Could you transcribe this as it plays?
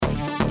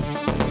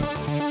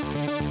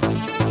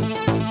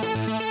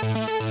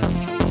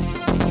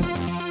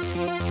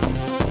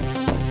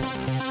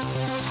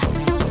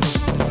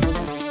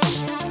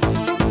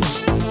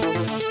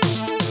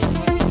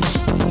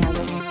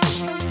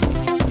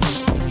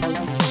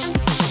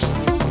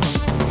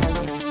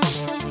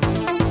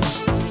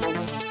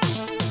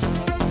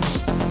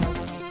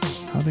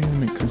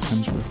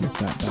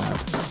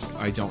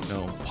don't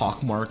know,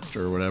 pockmarked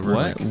or whatever.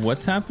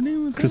 What's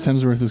happening with Chris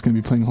Hemsworth is going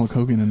to be playing Hulk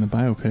Hogan in the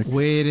biopic.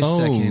 Wait a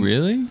second. Oh,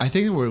 really? I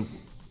think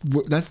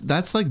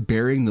that's like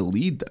burying the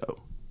lead though,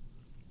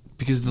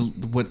 because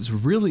what's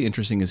really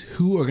interesting is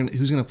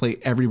who's going to play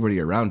everybody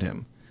around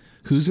him.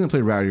 Who's going to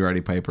play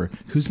Roddy Piper?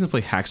 Who's going to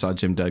play Hacksaw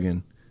Jim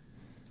Duggan?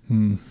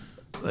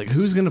 Like,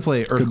 who's going to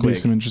play Earthquake? Could be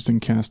some interesting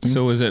casting.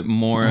 So is it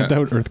more... I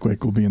doubt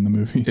Earthquake will be in the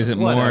movie. Is it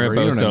Whatever, more you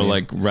know about what I the mean.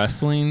 like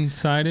wrestling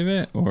side of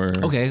it, or...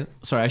 Okay,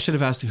 sorry, I should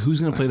have asked who's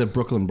going to play the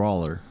Brooklyn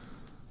Brawler.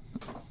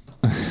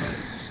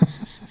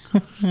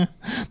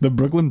 The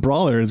Brooklyn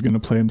Brawler is going to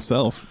play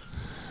himself.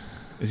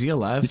 Is he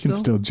alive? He can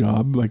still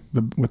job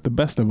with the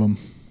best of them.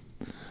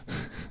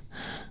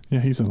 Yeah,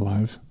 he's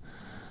alive.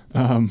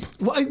 Well,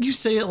 you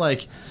say it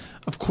like,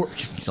 of course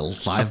he's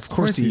alive. Of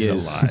course he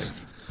is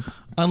alive.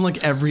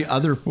 Unlike every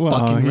other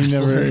fucking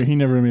wrestler. He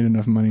never made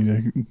enough money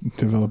to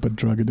develop a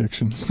drug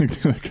addiction like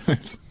the other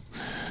guys.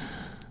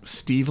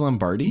 Steve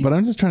Lombardi? But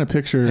I'm just trying to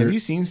picture... Have you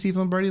seen Steve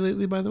Lombardi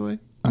lately, by the way?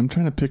 I'm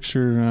trying to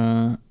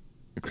picture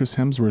Chris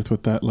Hemsworth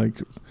with that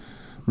like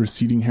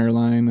receding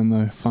hairline and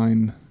the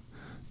fine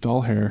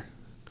doll hair.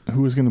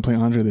 Who was going to play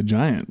Andre the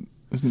Giant?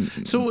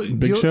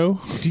 Big Show?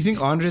 Do you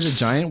think Andre the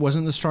Giant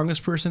wasn't the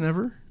strongest person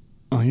ever?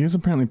 Oh, he was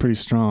apparently pretty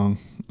strong.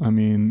 I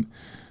mean,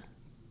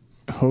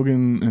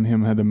 Hogan and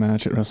him had the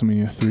match at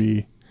WrestleMania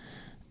 3,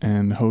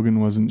 and Hogan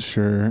wasn't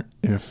sure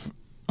if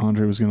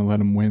Andre was going to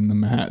let him win the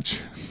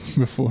match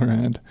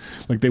beforehand.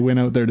 Like, they went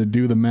out there to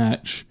do the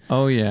match.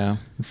 Oh, yeah.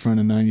 In front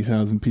of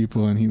 90,000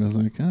 people, and he was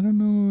like, I don't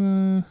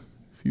know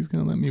if he's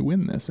going to let me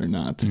win this or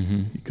not.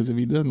 Mm-hmm. Because if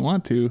he doesn't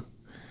want to,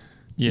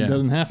 he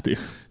doesn't have to.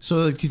 So,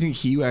 like, do you think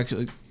he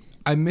actually...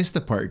 I missed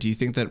the part. Do you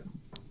think that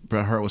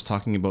Bret Hart was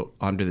talking about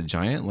Andre the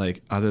Giant,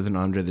 like, other than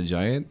Andre the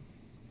Giant?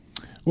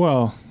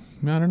 Well,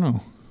 I don't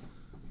know.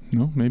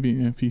 No,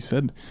 maybe if he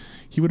said...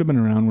 He would have been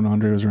around when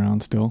Andre was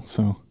around still,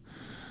 so...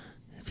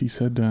 If he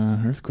said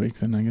Earthquake,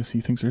 then I guess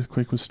he thinks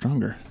Earthquake was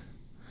stronger.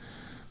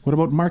 What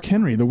about Mark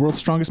Henry, the world's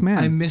strongest man?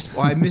 I missed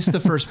the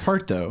first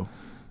part, though,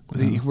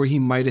 where he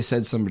might have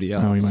said somebody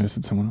else. Oh, he might have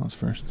said someone else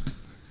first.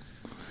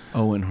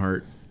 Owen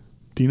Hart.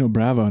 Dino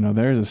Bravo. Now,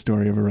 there's a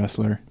story of a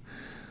wrestler.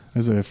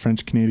 There's a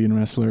French-Canadian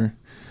wrestler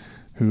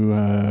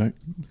who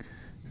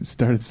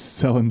started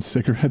selling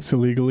cigarettes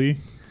illegally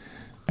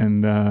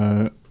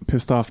and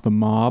pissed off the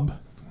mob,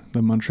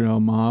 the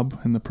Montreal mob,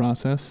 in the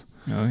process.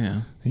 Oh,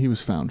 yeah. He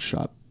was found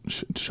shot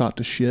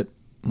to shit.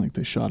 Like,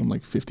 they shot him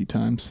like 50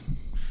 times.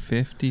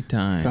 50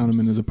 times. Found him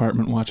in his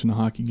apartment watching a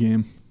hockey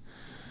game.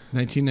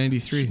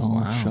 1993.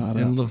 All shot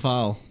in up.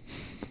 Laval.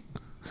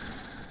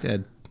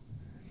 Dead.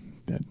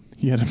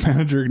 He had a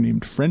manager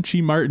named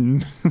Frenchie Martin.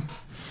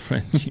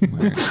 Frenchie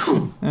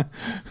Martin.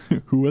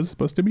 Who was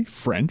supposed to be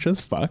French as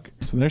fuck.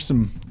 So there's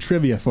some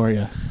trivia for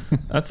you.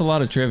 That's a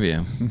lot of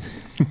trivia.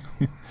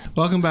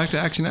 Welcome back to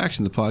Action,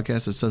 the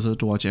podcast that says out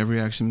to watch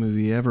every action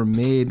movie ever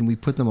made, and we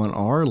put them on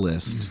our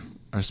list,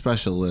 our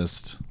special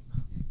list.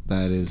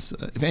 That is,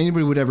 if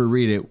anybody would ever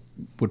read it,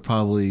 would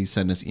probably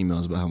send us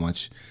emails about how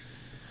much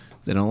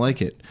they don't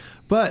like it.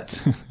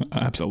 But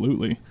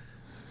absolutely,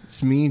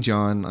 it's me,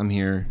 John. I'm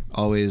here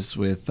always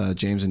with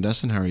James and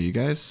Dustin. How are you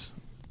guys?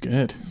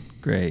 Good.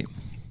 Great.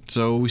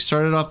 So we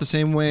started off the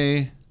same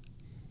way.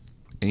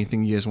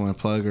 Anything you guys want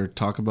to plug or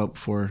talk about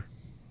before?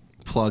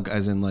 Plug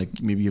as in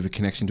like maybe you have a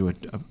connection to a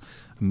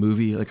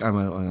movie. Like I'm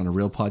on a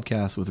real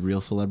podcast with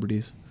real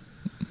celebrities.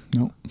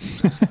 No.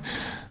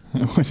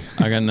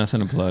 I got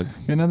nothing to plug.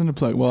 Got nothing to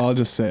plug. Well, I'll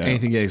just say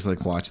anything you guys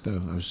like watch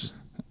though. I was just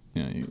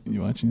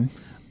you watch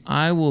anything?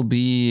 I will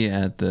be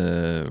at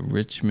the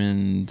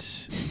Richmond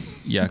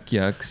Yuck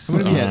Yucks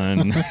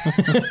on.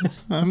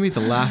 I'm at the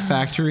Laugh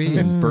Factory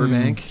in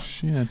Burbank.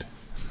 Shit.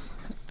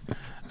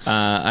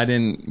 I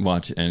didn't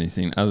watch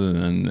anything other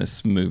than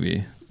this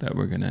movie that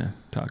we're gonna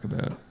talk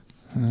about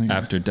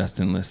after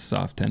Dustin lists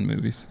off 10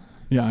 movies.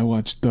 Yeah, I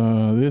watched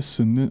this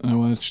and I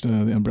watched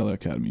the Umbrella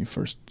Academy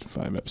first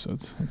 5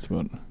 episodes. That's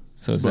about.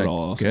 So is that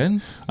all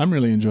good? I'm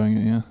really enjoying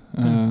it. Yeah,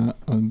 I'm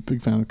a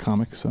big fan of the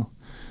comics, so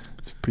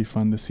it's pretty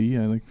fun to see.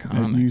 I like.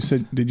 You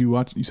said, did you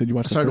watch? You said you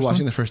watched. I started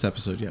watching the first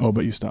episode. Yeah. Oh,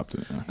 but you stopped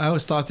it. I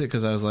always stopped it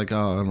because I was like,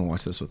 oh, I don't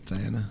watch this with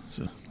Diana.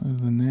 So other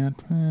than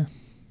that,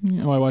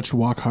 I watched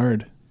Walk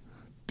Hard.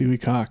 Dewey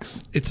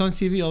Cox. It's on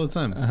TV all the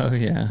time. Oh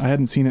yeah. I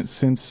hadn't seen it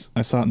since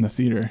I saw it in the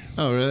theater.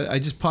 Oh really? I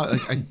just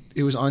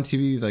it was on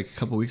TV like a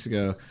couple weeks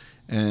ago,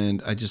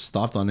 and I just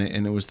stopped on it,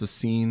 and it was the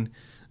scene.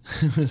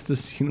 It was the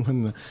scene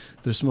when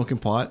they're smoking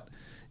pot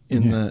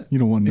in the. You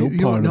don't want no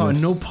part of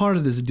this. No part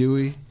of this,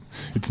 Dewey.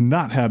 It's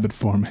not habit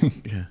forming.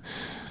 Yeah.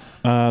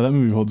 That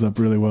movie holds up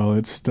really well.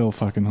 It's still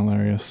fucking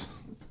hilarious.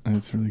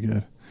 It's really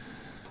good.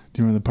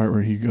 Do you remember the part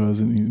where he goes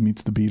and he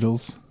meets the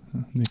Beatles?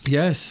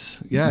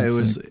 Yes. Yeah. It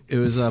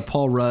was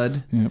Paul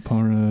Rudd. Yeah,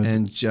 Paul Rudd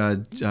and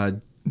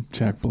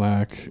Jack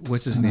Black.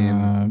 What's his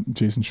name?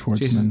 Jason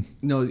Schwartzman.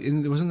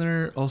 Wasn't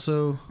there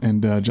also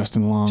and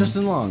Justin Long?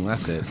 Justin Long.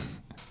 That's it.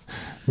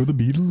 We're the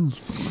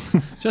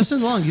Beatles.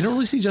 Justin Long. You don't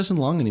really see Justin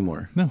Long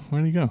anymore. No.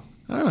 Where'd he go?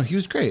 I don't know. He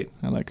was great.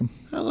 I like him.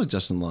 I like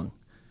Justin Long.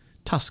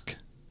 Tusk.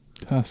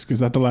 Tusk. Is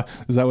that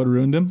is that what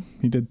ruined him?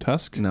 He did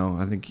Tusk? No,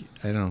 I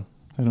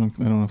don't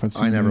know if I've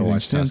seen I never anything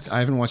watched since. Tusk. I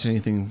haven't watched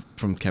anything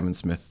from Kevin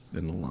Smith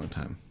in a long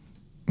time.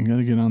 You got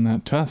to get on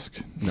that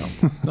Tusk. No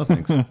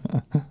thanks.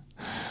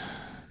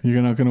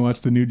 You're not going to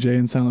watch the new Jay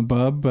and Silent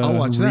Bob? I'll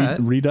watch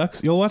that.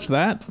 Redux? You'll watch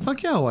that?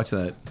 Fuck yeah, I'll watch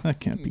that. That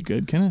can't be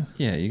good, can it?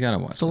 Yeah, you gotta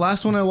watch. The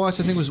last one I watched,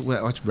 I think,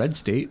 I watched Red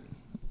State.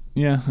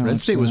 Yeah. I Red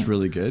watched State was that.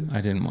 really good.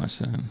 I didn't watch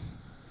that.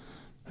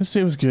 Red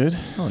State was good.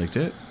 I liked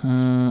it.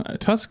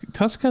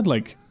 Tusk had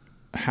like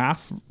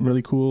half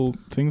really cool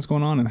things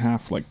going on and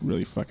half like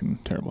really fucking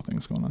terrible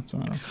things going on. So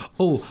I don't know.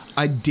 Oh,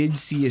 I did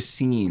see a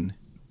scene.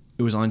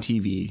 It was on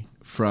TV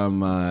from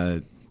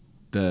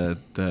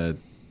the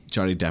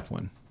Johnny Depp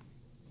one.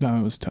 No,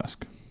 it was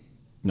Tusk.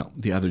 No,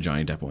 the other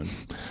Johnny Depp one.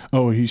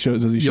 Oh, does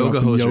he show Yoga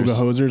up in Hosers. Yoga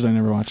Hosers? I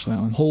never watched that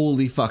one.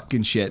 Holy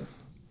fucking shit!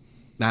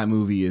 That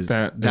movie is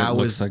That was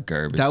looks like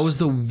garbage. That was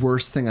the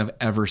worst thing I've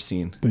ever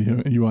seen.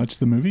 You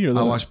watched the movie or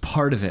I watched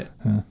part of it.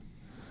 Yeah.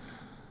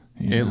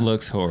 It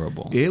looks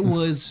horrible. It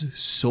was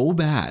so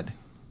bad.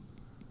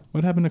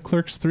 What happened to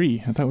Clerks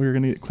 3? I thought we were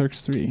going to get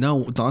Clerks 3.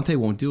 No, Dante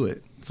won't do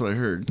it. That's what I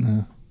heard.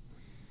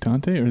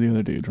 Dante or the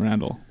other dude,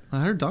 Randall?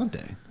 I heard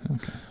Dante.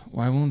 Okay.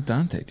 Why won't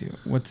Dante do it?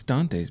 What's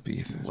Dante's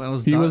beef? Well,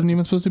 He wasn't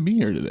even supposed to be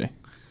here today.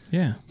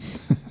 Yeah.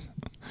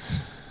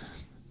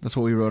 That's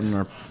what we wrote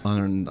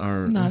on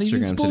our Not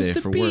even Instagram supposed today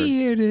to for be work.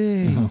 here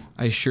today. Oh,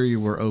 I assure you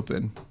we're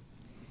open.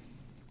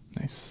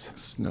 nice.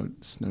 Snow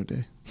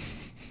day.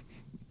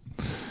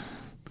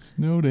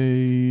 Snow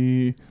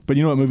day. But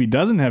you know what movie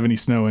doesn't have any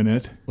snow in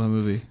it? What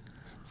movie?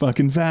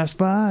 Fucking Fast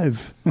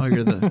 5. Oh,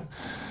 you're the.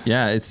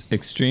 Yeah, it's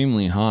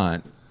extremely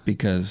hot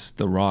because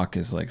The Rock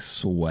is like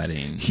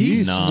sweating. He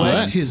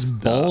sweats his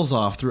nonstop. balls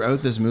off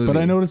throughout this movie. But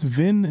I noticed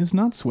Vin is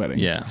not sweating.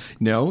 Yeah.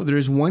 No,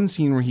 there's one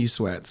scene where he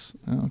sweats.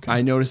 Oh, okay.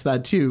 I noticed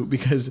that too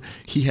because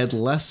he had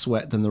less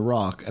sweat than The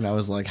Rock, and I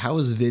was like, "How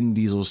is Vin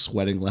Diesel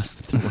sweating less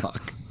than The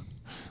Rock?"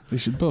 They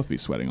should both be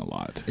sweating a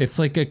lot. It's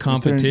like a they're in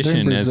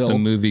competition as the Brazil.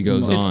 movie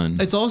goes It's- on.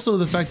 It's also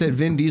the fact that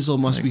Vin Diesel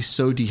must be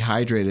so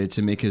dehydrated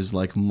to make his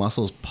like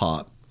muscles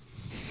pop.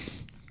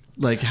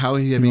 Like how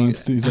he? I mean,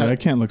 He's like, I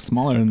can't look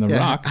smaller than The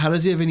Rock. How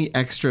does he have any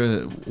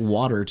extra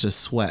water to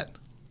sweat?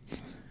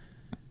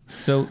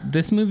 So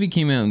this movie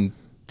came out in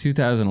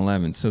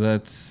 2011. So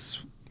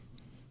that's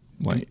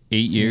what,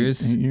 8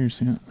 years? 8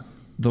 years, yeah.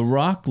 The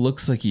Rock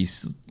looks like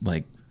he's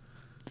like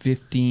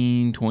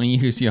 15, 20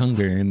 years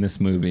younger in this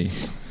movie.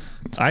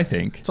 I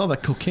think. It's all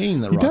that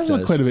cocaine that He Rock does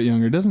look quite a bit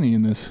younger, doesn't he,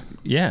 in this?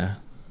 Yeah.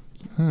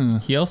 Huh.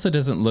 He also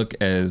doesn't look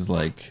as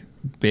like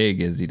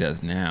big as he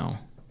does now.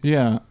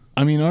 Yeah.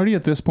 I mean, already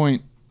at this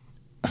point,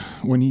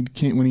 when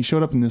he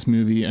showed up in this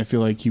movie, I feel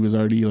like he was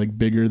already like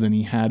bigger than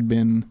he had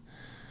been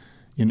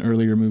in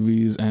earlier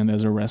movies and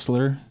as a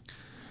wrestler.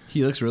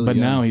 He looks really But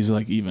young. now he's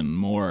like even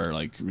more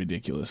like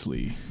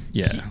ridiculously.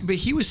 Yeah. But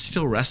he was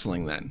still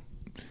wrestling then.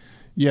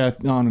 Yeah,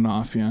 on and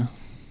off, yeah.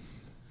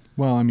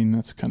 Well, I mean,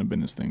 that's kind of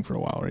been his thing for a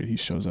while, right? He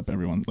shows up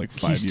every like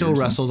 5 He years. still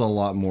wrestled a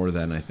lot more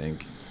then, I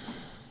think.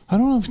 I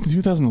don't know if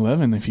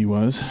 2011 if he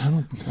was.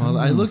 Well,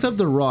 I looked up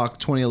The Rock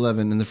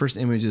 2011, and the first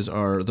images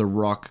are The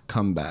Rock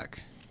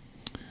comeback.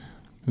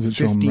 Does it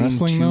show him 15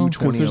 wrestling to though?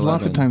 Because there's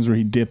lots of 2011. times where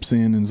he dips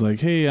in and is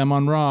like, "Hey, I'm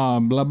on Raw,"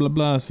 blah blah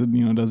blah. So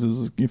does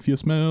his "if you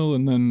smell,"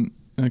 and then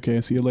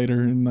okay, see you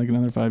later in like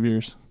another 5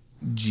 years.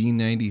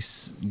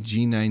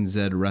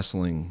 G9Z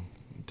Wrestling,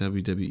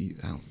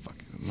 WWE. I don't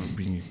fucking. I'm not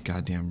reading your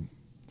goddamn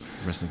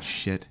wrestling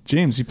shit.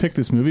 James, you picked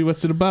this movie.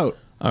 What's it about?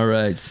 All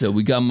right. So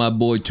we got my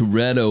boy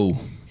Toretto.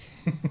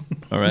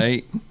 All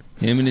right.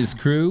 Him and his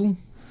crew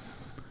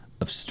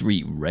of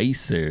street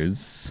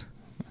racers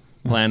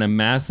plan a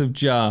massive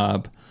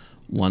job.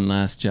 One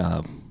last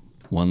job.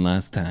 One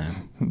last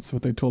time. That's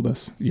what they told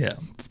us Yeah.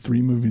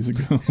 3 movies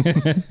ago.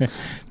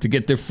 To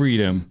get their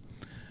freedom.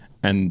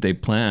 And they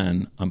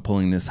plan on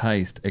pulling this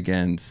heist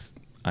against,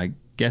 I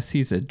guess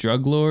he's a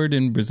drug lord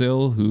in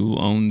Brazil who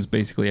owns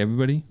basically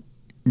everybody.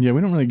 Yeah,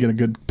 we don't really get a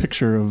good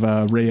picture of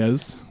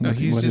Reyes. No, what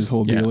he's his just-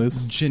 whole deal yeah.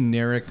 is.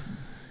 Generic.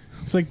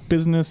 He's like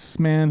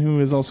businessman who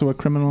is also a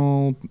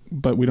criminal,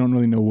 but we don't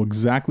really know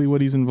exactly what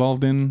he's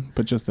involved in,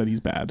 but just that he's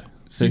bad.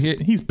 So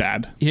he's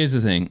bad. Here's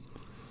the thing.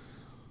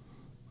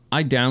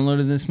 I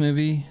downloaded this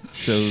movie,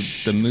 so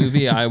the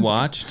movie I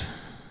watched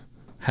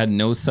had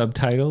no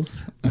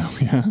subtitles. Oh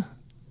yeah,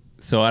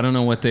 So I don't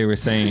know what they were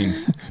saying.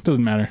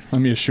 doesn't matter.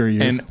 Let me assure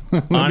you. And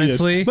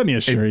honestly, let me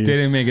assure it you,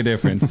 didn't make a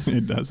difference.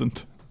 it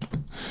doesn't.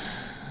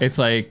 It's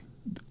like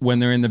when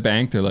they're in the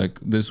bank, they're like,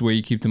 "This is where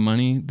you keep the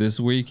money. This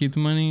is where you keep the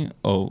money."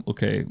 Oh,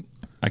 okay.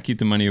 I keep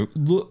the money.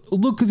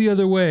 Look the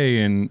other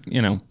way, and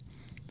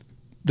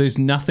there's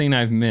nothing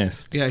I've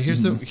missed. Yeah,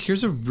 here's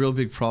a real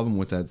big problem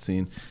with that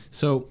scene.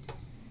 So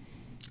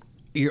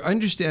you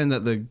understand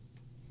that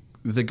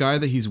the guy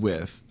that he's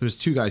with, there's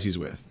 2 guys he's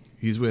with.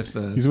 He's with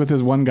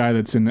his one guy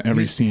that's in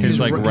every scene. His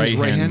like his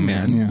right-hand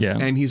man. Yeah.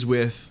 and he's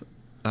with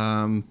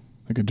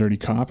like a dirty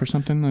cop or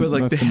something. but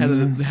like the That's head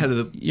name? of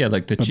the Yeah,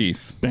 like the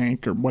chief.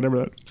 bank or whatever.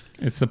 That,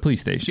 It's the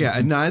police station. yeah,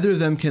 and neither of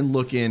them can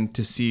look in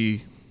to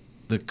see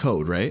the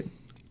code, right?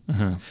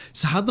 Uh-huh.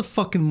 So how'd the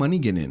fucking money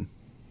get in?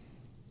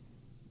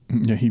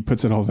 Yeah, he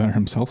puts it all there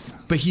himself.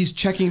 But he's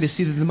checking to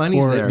see that the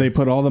money's Or there. they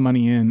put all the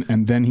money in,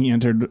 and then he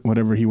entered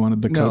whatever he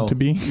wanted the code to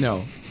be.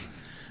 No.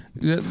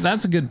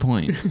 That's a good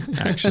point,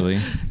 actually.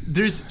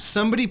 There's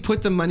somebody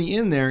put the money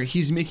in there.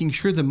 He's making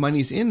sure the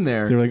money's in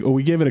there. They're like, oh,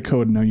 we gave it a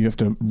code. Now you have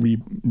to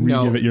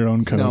re-give it your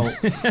own code. No,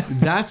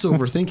 that's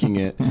overthinking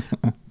it.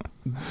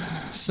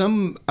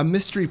 A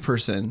mystery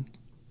person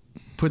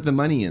put the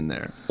money in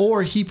there,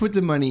 or he put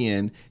the money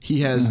in. He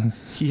has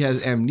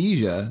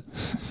amnesia.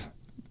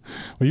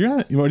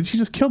 Well, she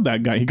just killed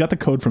that guy. He got the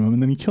code from him,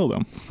 and then he killed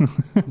him.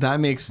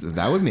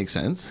 That would make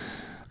sense.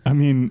 I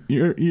mean,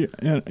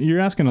 you're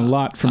asking a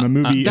lot from a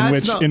movie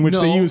in which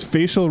they use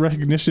facial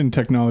recognition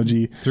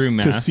technology through to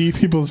masks. see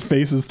people's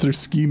faces through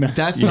ski masks.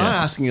 That's not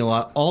asking a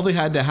lot. All they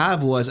had to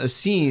have was a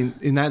scene.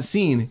 In that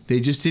scene, they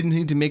just didn't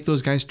need to make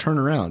those guys turn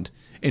around,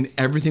 and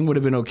everything would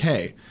have been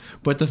okay.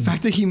 But the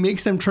fact that he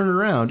makes them turn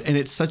around, and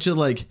it's such a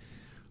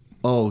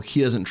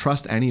he doesn't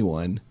trust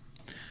anyone,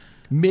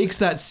 makes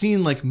that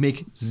scene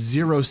make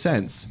zero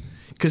sense.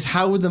 Because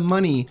how would the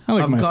money? I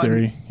like my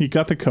theory. He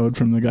got the code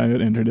from the guy that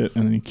entered it,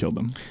 and then he killed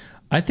him.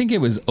 I think it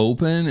was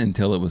open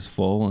until it was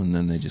full, and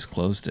then they just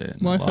closed it.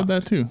 Well, I said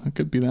that too. It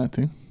could be that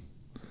too.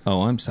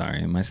 Oh, I'm sorry.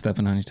 Am I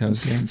stepping on your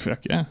toes here? Fuck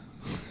yeah.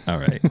 All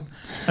right.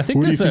 I think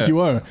Who do you think you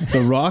are?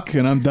 The Rock,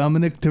 and I'm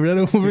Dominic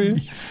Toretto over here?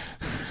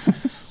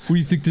 Who do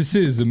you think this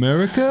is,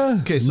 America?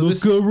 Okay, so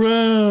look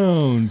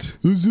around.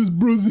 This is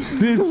Brazil.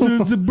 This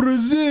is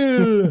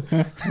Brazil.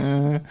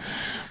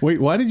 Wait,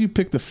 why did you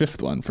pick the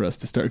fifth one for us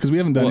to start? Because we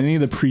haven't done any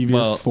of the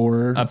previous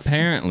four.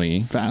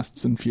 Apparently,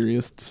 Fasts and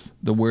Furious.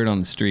 The word on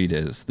the street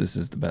is this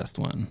is the best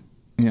one.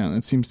 Yeah,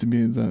 that seems to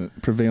be the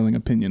prevailing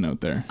opinion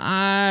out there.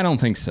 I don't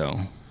think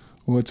so.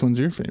 Which one's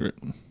your favorite?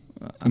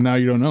 Now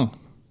you don't know.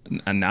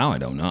 And now I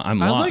don't know. I'm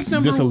lost.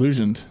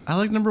 Disillusioned. I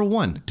like number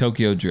 1.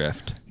 Tokyo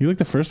Drift. You like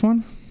the first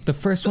one? The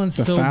first one's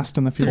the so Fast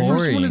and the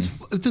Furious.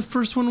 The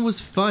first one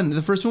was fun.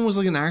 The first one was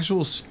like an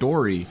actual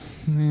story.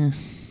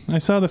 I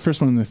saw the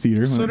first one in the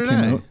theater So when it did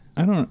came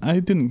I. out. I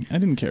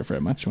didn't care for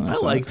it much when I saw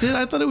it. I liked it.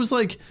 I thought it was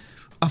like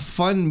a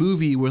fun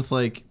movie with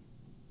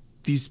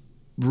these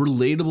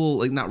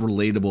relatable, not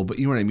relatable, but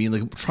you know what I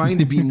mean? Trying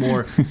to be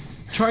more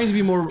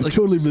I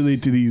totally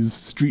relate to these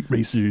street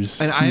racers.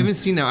 And I haven't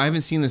seen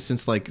this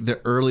since the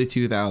early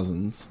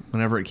 2000s,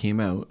 whenever it came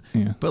out.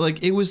 Yeah.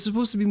 But it was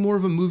supposed to be more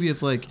of a movie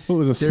of Well, it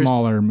was a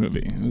smaller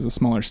movie. It was a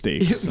smaller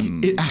stakes.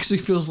 It actually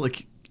feels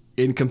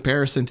in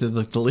comparison to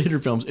the later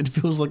films, it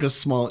feels like a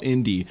small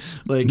indie.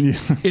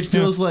 It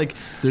feels like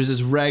there's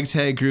this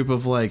ragtag group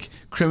of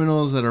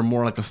criminals that are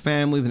more like a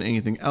family than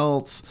anything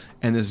else,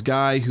 and this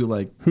guy who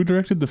Who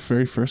directed the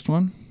very first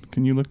one?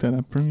 Can you look that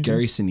up for me?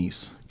 Gary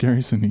Sinise. Gary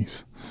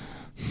Sinise.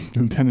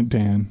 Lieutenant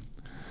Dan.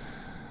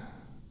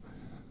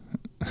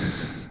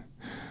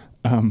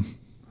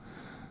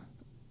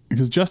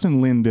 Because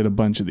Justin Lin did a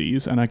bunch of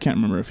these, and I can't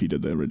remember if he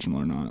did the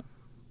original or not.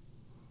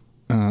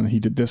 He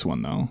did this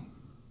one though.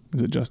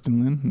 Is it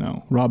Justin Lin?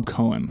 No, Rob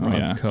Cohen.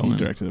 Rob Cohen. He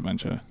directed a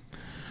bunch of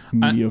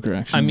mediocre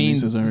action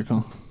movies, as I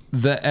recall.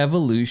 The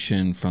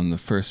evolution from the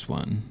first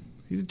one.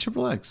 He's a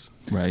Triple X,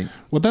 right?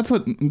 Well, that's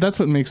what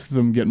makes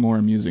them get more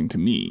amusing to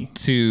me.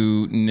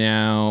 To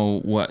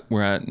now, what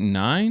we're at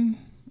 9.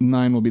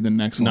 9 will be the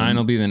next one. 9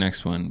 will be the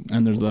next one.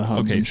 And there's the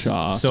Hobbs and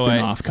Shaw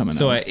spin-off coming out.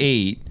 So at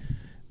 8,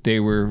 they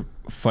were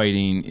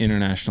fighting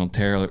international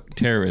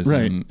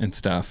terrorism and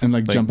stuff.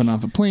 And jumping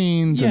off of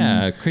planes.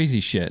 Yeah, and crazy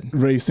shit.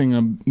 Racing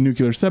a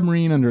nuclear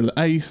submarine under the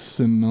ice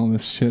and all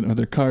this shit with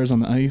their cars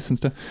on the ice and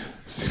stuff.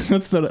 So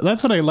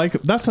that's what I like.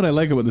 That's what I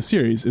like about the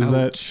series is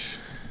that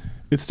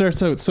it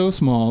starts out so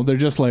small. They're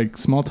just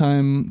small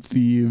time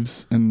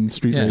thieves and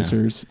street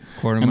racers.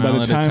 Quarter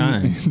mile at a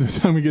time. By the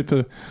time we get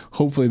to,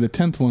 hopefully the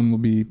 10th one will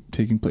be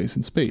taking place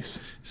in space.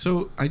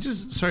 So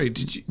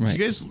did you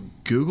guys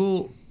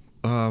Google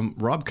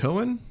Rob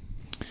Cohen?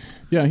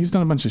 Yeah, he's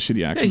done a bunch of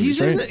shitty action movies,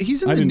 right?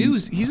 He's in the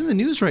news. He's in the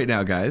news right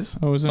now, guys.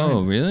 Oh, is that Oh,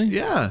 right? really?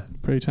 Yeah.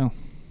 Pray tell.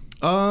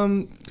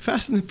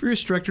 Fast and the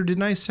Furious director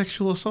denies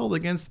sexual assault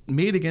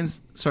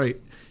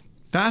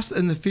Fast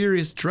and the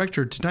Furious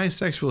director denies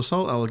sexual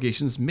assault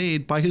allegations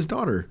made by his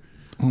daughter.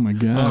 Oh my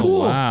god! Oh,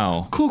 Cool.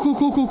 wow!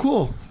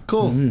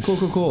 Cool.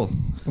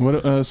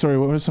 What? Sorry,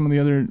 what were some of the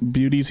other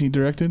beauties he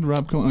directed?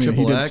 Rob Cohen. Oh,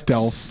 Triple he did X.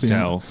 Stealth.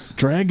 Yeah.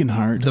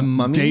 Dragonheart. The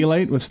Mummy.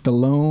 Daylight with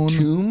Stallone.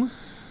 Tomb.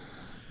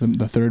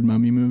 The third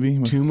Mummy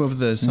movie. Tomb of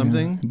the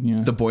something. Yeah.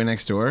 The Boy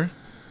Next Door.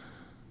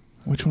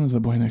 Which one was The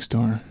Boy Next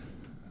Door?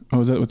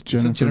 Oh, is that with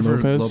Jennifer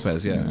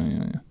Lopez?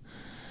 Yeah.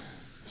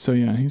 So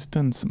yeah, he's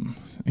done some.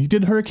 He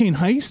did Hurricane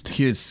Heist.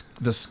 He did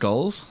The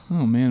Skulls.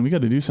 Oh man, we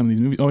got to do some of these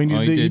movies. Oh, he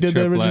did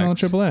the original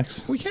Triple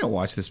X. We can't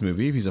watch this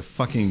movie if he's a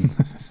fucking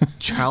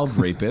child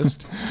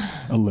rapist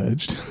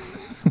Alleged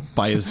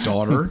by his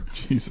daughter.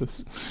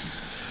 Jesus.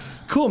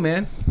 Cool,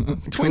 man.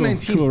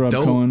 2019. Cool, Rob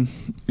Cohen.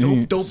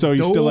 Dope, so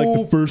you still like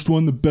the first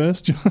one the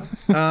best?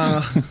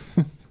 Uh,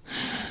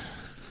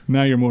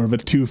 Now you're more of a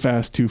Too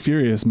Fast, Too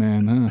Furious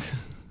man, huh?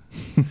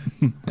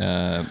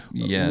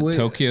 Wait.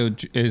 Tokyo.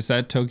 Is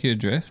that Tokyo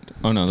Drift?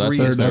 Oh no, that's Three.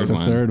 the That's third the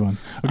one. third one.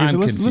 Okay, I'm so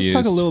let's talk a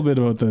confused. little bit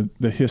about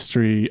the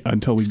history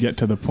until we get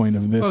to the point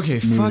of this Okay,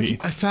 movie.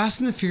 Fast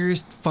and the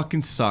Furious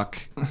fucking suck.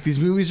 These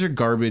movies are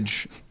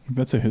garbage.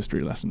 That's a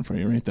history lesson for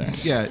you right there.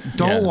 Yeah,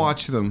 don't Yeah.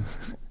 watch them.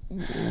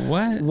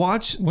 What?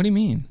 Watch What do you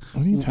mean?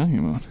 What are you talking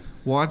about?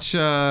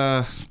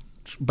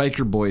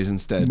 Biker Boys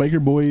instead.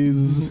 Biker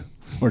Boys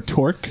or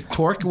Torque?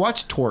 Torque.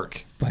 Watch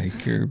Torque.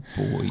 Biker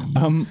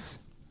Boys.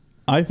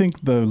 I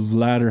think the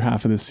latter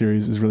half of this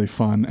series is really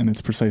fun, and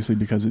it's precisely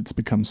because it's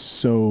become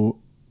so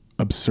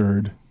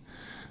absurd.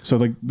 So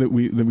like that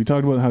we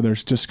talked about how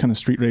there's just kind of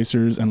street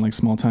racers and like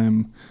small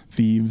time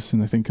thieves,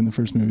 and I think in the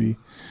first movie,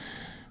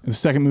 the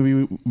second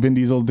movie, Vin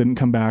Diesel didn't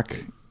come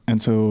back,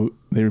 and so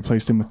they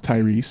replaced him with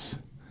Tyrese.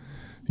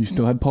 You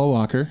still had Paul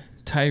Walker,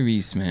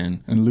 Tyrese,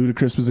 man. and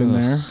Ludacris was in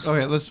Ugh. there.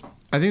 Okay,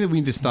 I think that we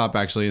need to stop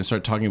actually and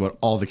start talking about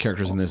all the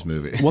characters in this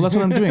movie. Well, that's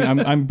what I'm doing.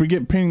 I'm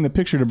painting the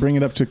picture to bring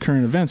it up to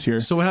current events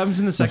here. So what happens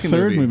in the The second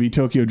third movie,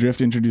 Tokyo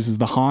Drift, introduces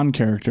the Han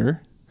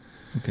character.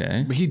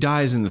 Okay. But he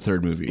dies in the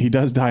third movie. He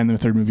does die in the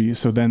third movie,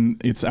 so then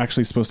it's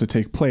actually supposed to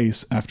take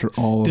place after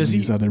all of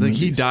these other movies.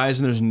 He dies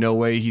and there's no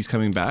way he's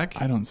coming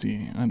back? I don't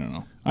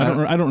know. I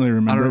don't really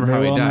remember. I don't remember it how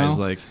very he well dies.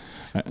 now. Like,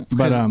 But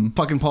because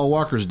fucking Paul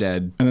Walker's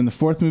dead. and then the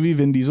fourth movie,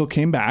 Vin Diesel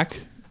came back,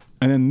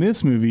 and then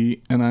this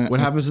movie, What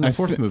happens in the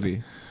fourth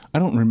movie? I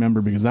don't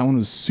remember because that one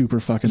was super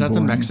fucking. Is that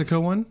boring. the Mexico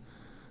one?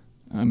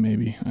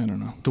 Maybe, I don't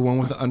know. The one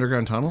with the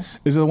underground tunnels?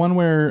 Is it the one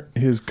where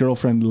his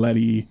girlfriend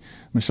Letty,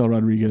 Michelle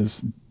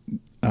Rodriguez,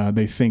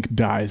 they think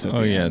dies at Oh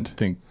the yeah.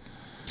 end?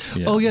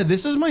 Yeah. Oh yeah,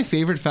 this is my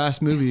favorite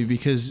Fast movie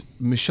because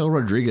Michelle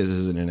Rodriguez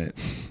isn't in it.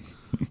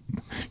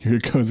 Here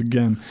it goes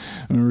again.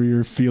 I remember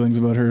your feelings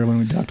about her when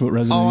we talked about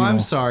Resident Oh, Evil. I'm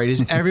sorry.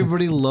 Does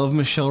everybody love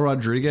Michelle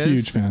Rodriguez?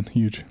 Huge fan,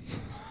 huge.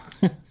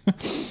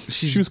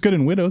 She was good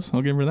in Widows.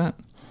 I'll give her that.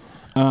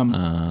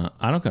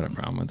 I don't got a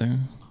problem with her.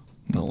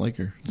 Don't like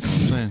her.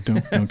 That's what I'm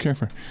saying. Don't care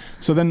for her.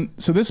 So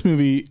this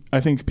movie,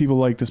 I think people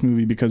like this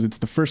movie because it's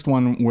the first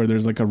one where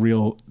there's like a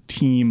real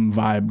team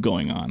vibe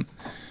going on.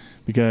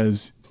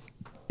 Because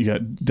you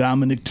got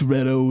Dominic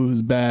Toretto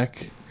who's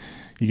back.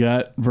 You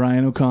got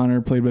Brian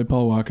O'Connor, played by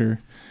Paul Walker.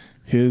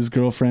 His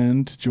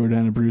girlfriend,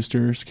 Jordana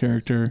Brewster's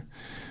character.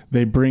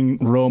 They bring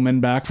Roman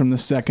back from the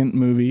second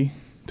movie,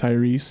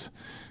 Tyrese.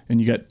 And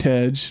you got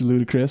Tej,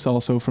 Ludacris,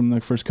 also from the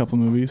first couple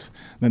movies.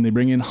 Then they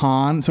bring in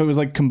Han. So it was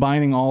like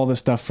combining all the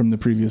stuff from the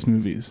previous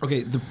movies.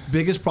 Okay, the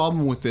biggest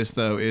problem with this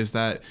though is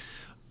that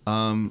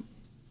Vin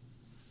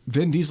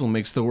Diesel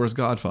makes the worst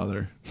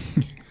Godfather.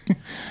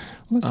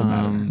 Well, that's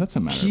a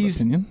matter of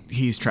opinion.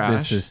 He's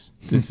trash.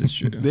 This is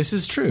true. This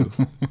is true.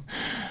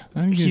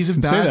 I think He's you a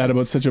can say bad- that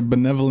about such a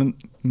benevolent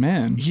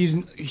man. He's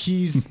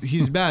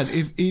bad.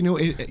 If you know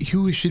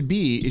who it should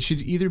be, it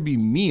should either be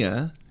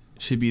Mia,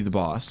 should be the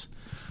boss.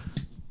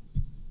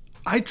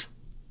 I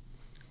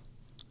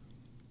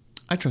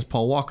trust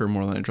Paul Walker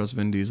more than I trust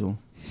Vin Diesel.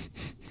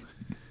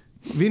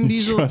 Vin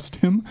Diesel. Trust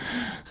him.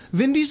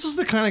 Vin Diesel's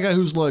the kind of guy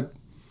who's like,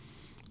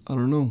 I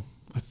don't know.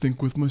 I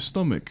think with my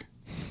stomach.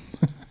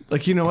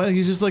 Like, you know what?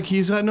 He's just like,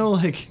 he's got no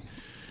like.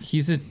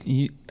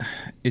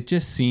 It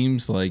just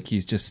seems like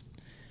he's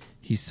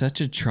such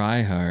a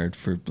tryhard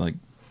for like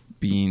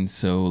being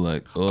so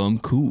like, oh, I'm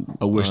cool.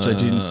 I wished I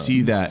didn't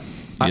see that.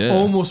 I yeah.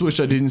 almost wish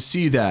I didn't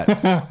see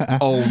that.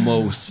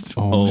 Almost.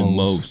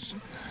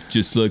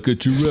 Just like a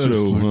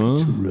Toretto,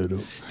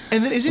 huh?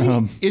 And then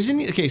isn't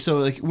he okay? So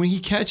like when he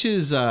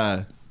catches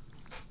I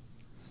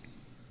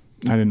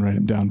didn't write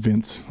him down.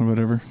 Vince or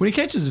whatever.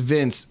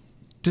 Vince,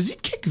 does he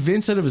kick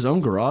Vince out of his own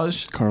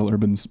garage? Carl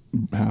Urban's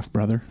half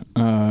brother.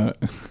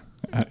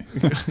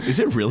 Is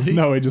it really?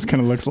 No, it just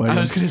kind of looks like I him.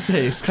 was gonna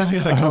say it's kind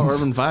of got like an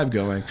urban vibe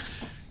going.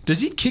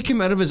 Does he kick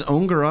him out of his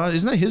own garage?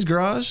 Isn't that his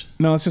garage?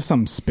 No, it's just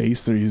some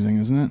space they're using,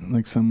 isn't it?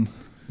 Like some.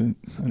 I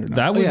don't know.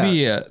 That would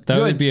yeah.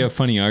 would be a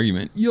funny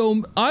argument.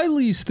 Yo, I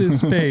leased this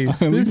space.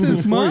 This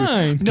is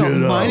mine. No,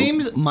 my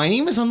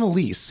name is on the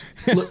lease.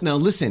 Look, now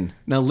listen.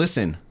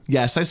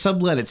 Yes, I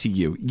sublet it to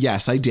you.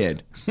 Yes, I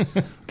did.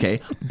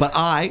 Okay, but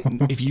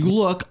if you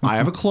look, I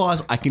have a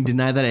clause. I can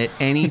deny that at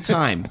any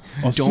time.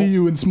 I'll see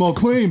you in small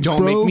claims, Don't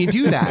bro. make me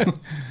do that.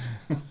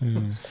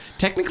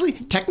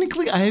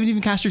 Technically, I haven't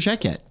even cashed your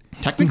check yet.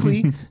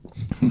 Technically,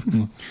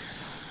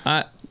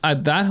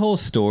 That whole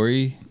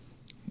story,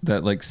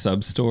 that like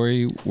sub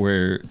story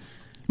where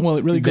Well,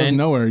 it really goes Then-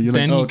 nowhere. You're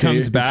then like, he okay, comes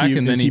is back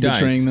and then is he dies.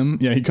 betraying them.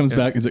 Yeah, he comes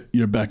back. It's like,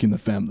 you're back in the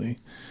family,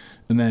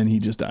 and then he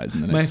just dies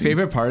in the next my scene.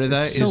 favorite part of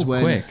that so is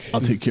when quick. I'll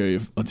take care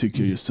of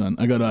your son.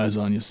 I got eyes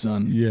on your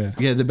son. Yeah.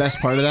 Yeah, the best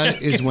part of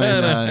that is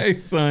when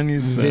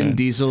Vin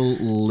Diesel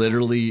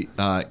literally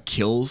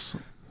kills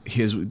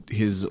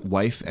his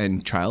wife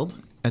and child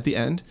at the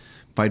end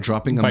by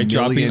dropping $1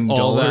 million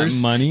all that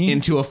money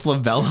into a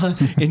favela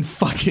in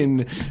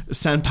fucking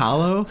San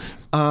Paulo.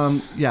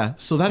 Yeah,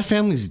 so that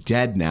family's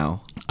dead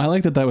now. I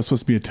like that was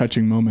supposed to be a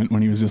touching moment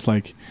when he was just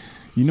like,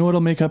 you know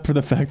what'll make up for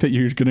the fact that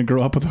you're going to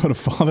grow up without a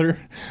father?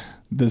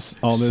 this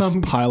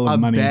pile a of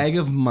money. bag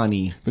of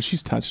money. But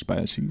she's touched by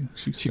it. She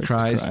starts to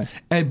cries,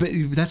 cry. but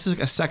that's like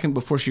a second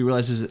before she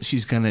realizes that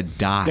she's gonna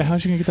die. Yeah,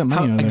 how's she gonna get that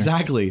money out of there?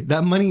 Exactly,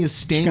 that money is She's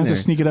staying gonna there. have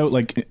to sneak it out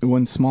like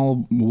one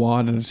small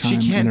wad at a time. She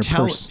in can't her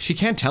tell. purse. She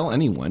can't tell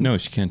anyone. No,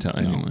 she can't tell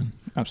anyone.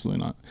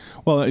 Absolutely not.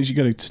 Well, you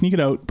got to sneak it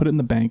out, put it in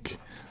the bank,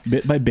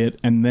 bit by bit,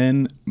 and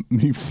then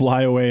you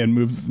fly away and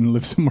move and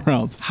live somewhere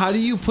else. How do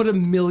you put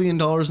 $1 million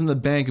in the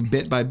bank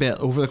bit by bit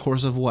over the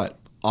course of what,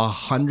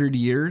 100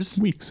 years?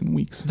 Weeks and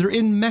weeks. They're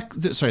in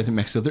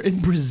Mexico. They're in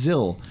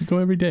Brazil. You go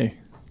every day.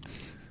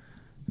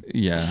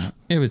 Yeah,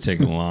 it would take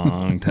a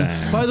long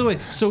time. By the way,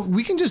 so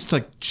we can just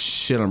like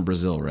shit on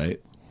Brazil, right?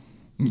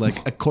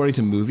 Like according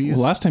to movies.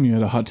 Well, last time you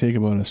had a hot take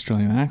about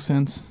Australian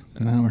accents.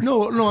 And now we're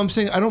No, I'm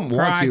saying I don't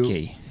want to.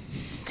 Crikey.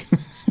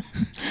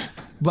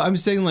 But I'm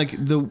saying like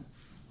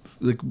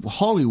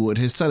Hollywood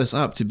has set us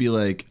up to be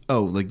like,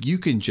 oh, like you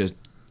can just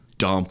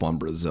dump on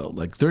Brazil.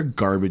 Like they're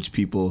garbage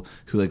people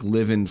who like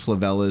live in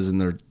favelas and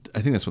I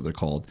think that's what they're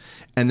called.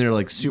 And they're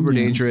like super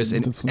dangerous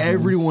and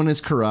everyone is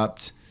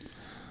corrupt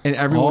and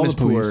everyone all is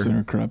the police poor.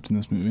 are corrupt in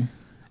this movie.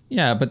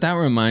 Yeah, but that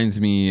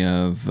reminds me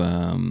of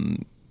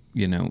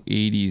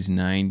 80s,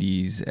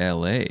 90s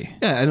LA.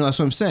 Yeah, I know that's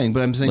what I'm saying,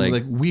 but I'm saying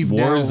like we've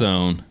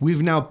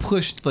now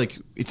pushed like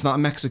it's not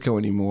Mexico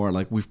anymore.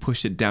 Like we've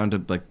pushed it down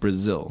to like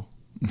Brazil.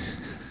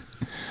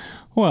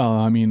 Well,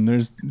 I mean,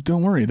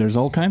 don't worry. There's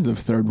all kinds of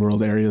third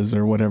world areas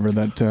or whatever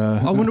that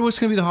I wonder what's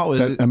going to be the hot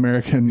that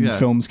American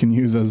films can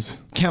use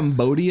as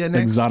Cambodia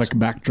next. exotic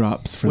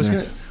backdrops for What's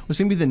their... going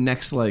to be the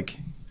next like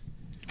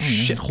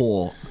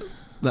shithole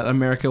that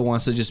America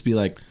wants to just be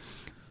like,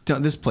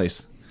 this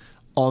place,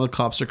 all the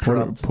cops are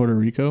corrupt. Puerto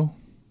Rico.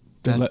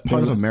 That's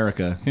part of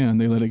America. Yeah, and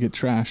they let it get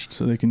trashed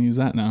so they can use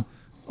that now.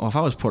 Well, if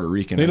I was Puerto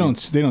Rican, They don't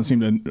seem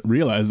to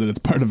realize that it's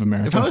part of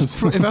America. If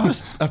I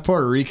was a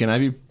Puerto Rican, I'd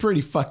be pretty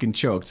fucking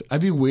choked.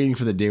 I'd be waiting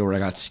for the day where I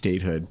got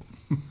statehood,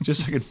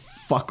 just so I could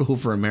fuck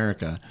over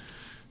America.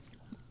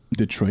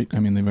 Detroit. I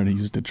mean, they've already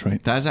used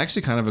Detroit. That's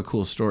actually kind of a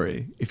cool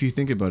story if you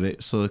think about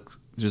it. So like,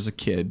 there's a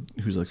kid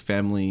who's like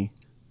family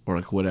or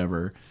like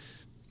whatever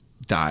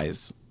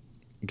dies,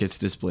 gets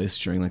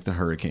displaced during like the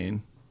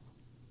hurricane,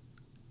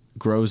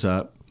 grows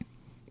up,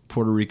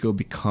 Puerto Rico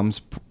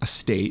becomes a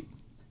state.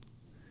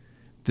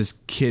 This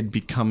kid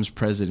becomes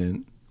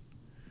president,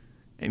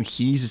 and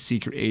he's a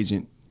secret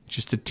agent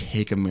just to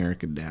take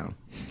America down.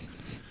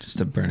 Just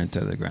to burn it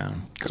to the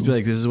ground. Just be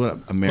like, this is what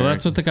America... Well,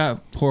 that's what they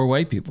got poor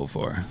white people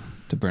for,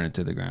 to burn it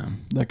to the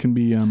ground. That can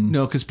be...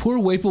 No, because poor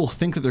white people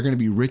think that they're going to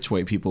be rich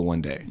white people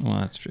one day. Well,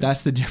 that's true.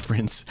 That's the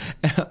difference.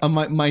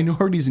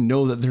 Minorities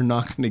know that they're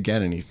not going to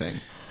get anything.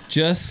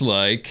 Just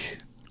like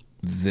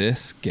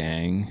this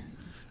gang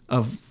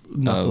Of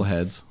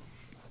knuckleheads.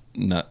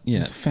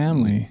 His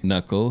family.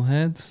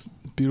 Knuckleheads.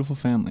 Beautiful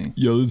family.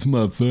 Yo, this is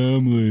my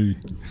family.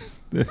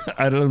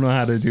 I don't know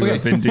how to do a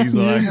Vin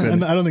Diesel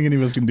accent. I don't think any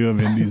of us can do a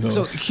Vin Diesel.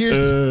 So here's...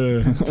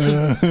 I'm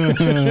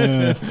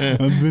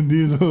Vin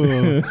Diesel.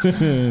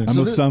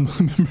 I'm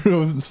a member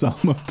of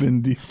Osama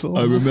Vin Diesel.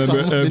 I remember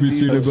Osama Vin everything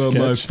Diesel about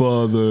my sketch.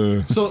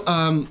 father. So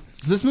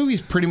this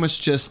movie's pretty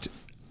much just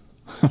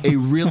a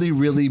really,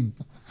 really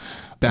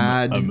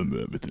bad... I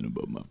remember everything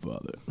about my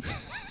father.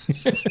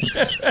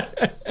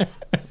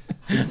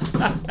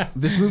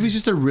 This movie's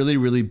just a really,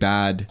 really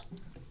bad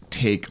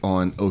take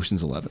on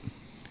Ocean's 11.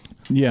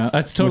 Yeah,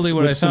 That's totally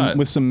what I thought.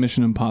 With some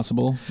Mission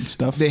Impossible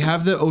stuff. They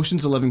have the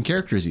Ocean's 11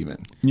 characters even.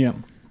 Yeah,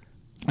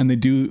 and they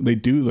do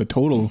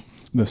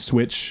the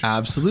switch.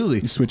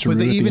 Absolutely. Switcheroo But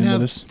they at the even end of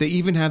have this. they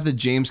even have the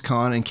Scott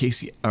Conn and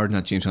Casey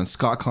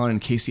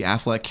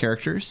Affleck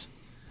characters.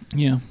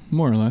 Yeah,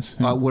 more or less.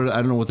 Yeah. I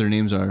don't know what their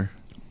names are.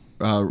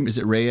 Is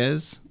it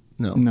Reyes?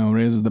 No. No,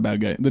 Reyes is the bad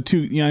guy.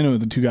 I know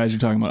the two guys you're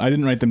talking about. I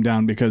didn't write them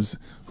down because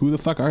who the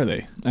fuck are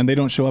they? And they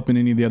don't show up in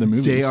any of the other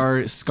movies. They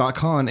are Scott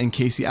Conn and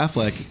Casey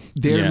Affleck.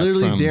 They're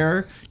literally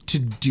there to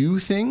do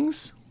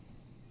things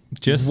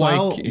Just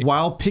while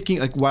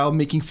like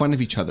making fun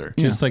of each other.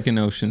 just like in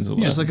Ocean's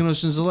 11. Just like in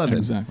Ocean's 11.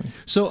 Exactly.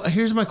 So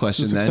here's my It's a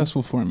question then.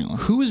 successful formula.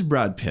 Who is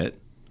Brad Pitt?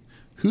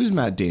 Who's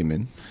Matt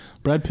Damon?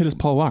 Brad Pitt is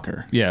Paul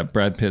Walker. Yeah,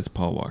 Brad Pitt's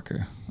Paul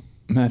Walker.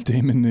 Matt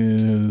Damon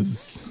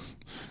is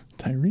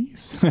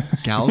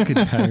Tyrese. Gal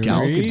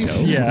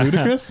Gadot? Yeah.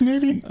 Ludacris,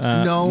 maybe?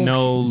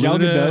 No. Gal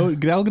Luda.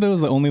 Gadot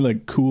is the only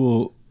like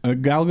cool.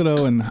 Gal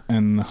Gadot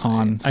and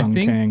Han Sung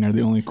think Kang are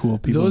the only cool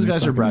people. those in this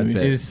guys are fucking Brad movie.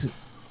 Pitt.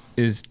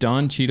 Is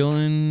Don Cheadle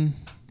in?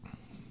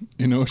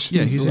 In Ocean's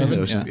Yeah, he's in 11?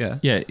 Ocean. Yeah.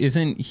 Yeah,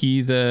 isn't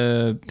he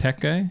the tech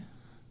guy?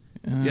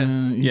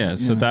 Yeah.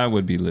 So that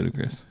would be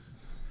ludicrous.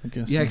 I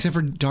guess. Yeah, so. except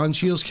for Don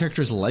Cheadle's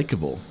character is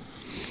likable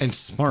and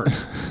smart.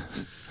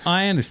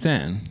 I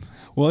understand.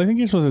 Well, I think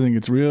you're supposed to think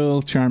it's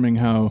real charming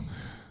how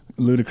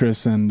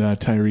Ludacris and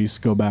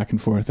Tyrese go back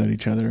and forth at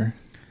each other.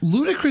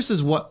 Ludacris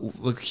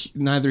is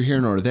neither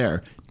here nor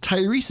there.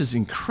 Tyrese is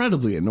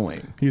incredibly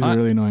annoying. He's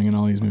really annoying in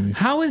all these movies.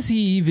 How is he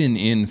even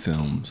in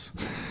films?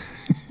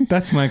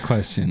 That's my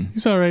question.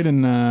 He's all right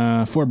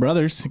in Four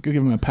Brothers. You could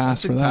give him a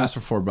pass for that. Pass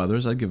for Four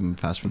Brothers. I'd give him a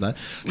pass for that.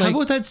 How Like-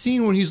 about that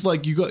scene when he's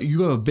like,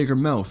 you have a bigger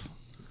mouth,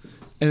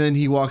 and then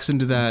he walks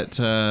into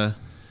that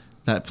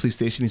that police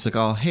station. He's like,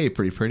 "Oh, hey,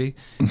 pretty,"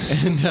 and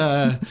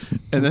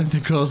then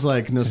the girl's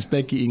like, "No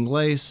spanky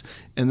inglés,"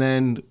 and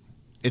then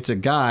it's a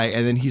guy,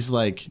 and then he's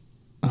like,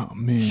 Oh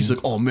man. he's like,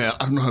 "Oh man,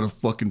 I don't know how to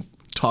fucking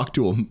talk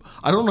to him.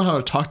 I don't know how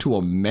to talk to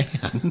a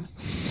man.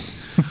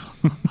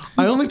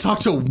 I only talk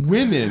to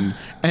women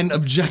and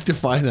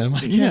objectify them."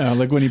 Yeah,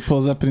 like when he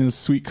pulls up in his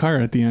sweet car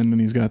at the end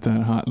and he's got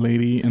that hot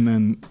lady, and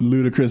then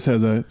Ludacris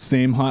has a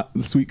same hot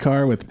sweet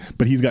car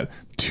but he's got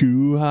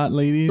 2 hot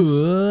ladies.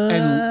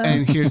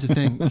 And here's the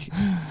thing.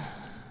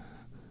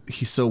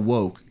 He's so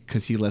woke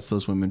because he lets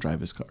those women drive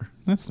his car.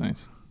 That's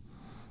nice.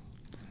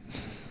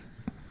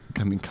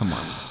 I mean, come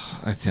on.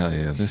 I tell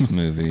you, this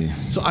movie.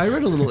 So I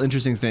read a little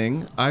interesting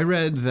thing. I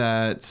read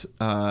that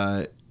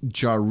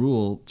Ja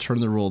Rule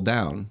turned the rule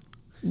down.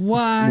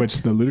 What? Which,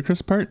 the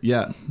Ludacris part?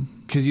 Yeah,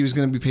 because he was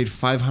going to be paid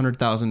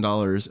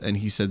 $500,000, and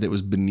he said that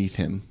was beneath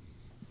him.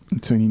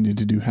 So he needed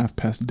to do Half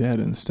Past Dead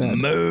instead.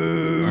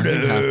 I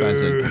think Half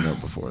Past Dead came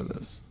out before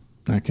this.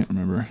 I can't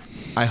remember.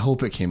 I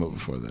hope it came out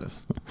before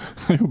this.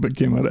 I hope it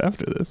came out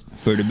after this.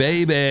 For the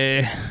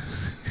baby.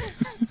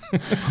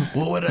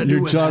 What would I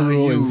Your Ja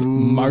Rule is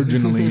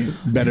marginally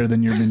better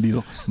than your Vin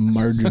Diesel.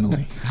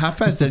 Marginally. Half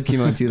Past Dead came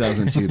out in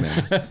 2002,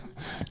 man.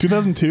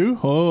 2002?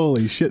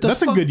 Holy shit.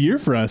 That's a good year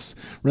for us.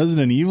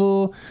 Resident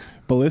Evil,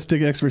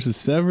 Ballistic X vs.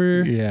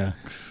 Sever, Yeah.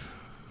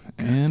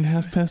 and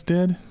Half Past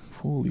Dead.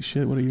 Holy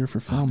shit, what a year for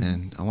film.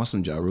 Man, I want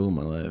some Ja Rule in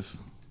my life.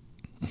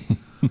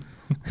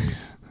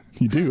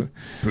 You do.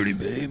 Pretty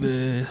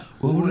baby.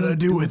 What would I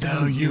do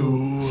without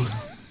you?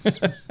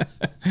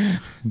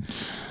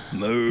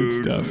 Good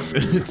stuff.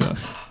 Good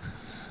stuff.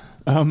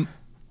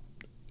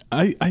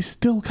 I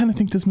still kind of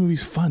think this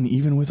movie's fun,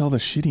 even with all the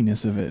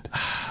shittiness of it.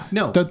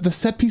 No, The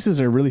set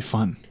pieces are really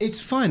fun. it's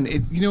fun.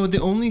 The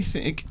only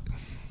thing...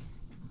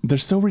 They're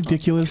so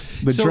ridiculous.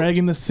 The So-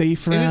 dragging the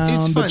safe and it's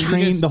around, fun the train,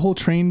 because the whole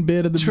train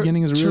bit at the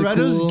beginning is really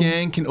Toretto's cool.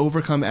 gang can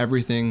overcome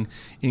everything,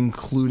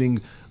 including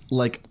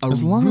like a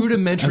As long as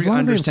rudimentary they have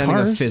understanding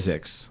of cars.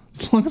 physics.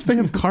 As long as they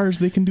have cars,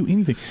 they can do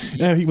anything.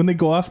 When they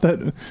go off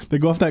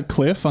that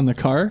cliff on the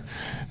car,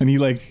 and he's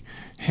like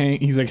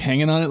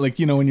hanging on it, like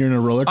when you're in a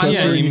roller coaster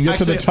yeah, and you get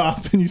to the actually-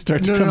 top and you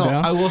start to come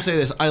down. I will say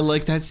this. I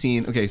like that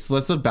scene. Okay, so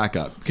let's back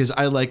up because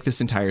I like this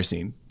entire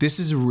scene. This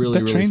is really,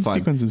 The really train fun.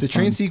 sequence is the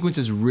train fun. sequence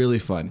is really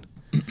fun.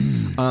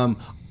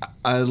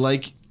 I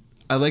like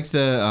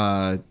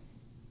the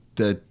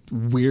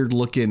weird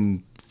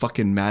looking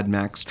fucking Mad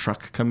Max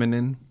truck coming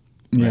in.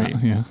 Yeah, right?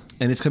 yeah.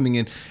 And it's coming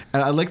in,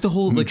 and I like the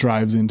whole It like.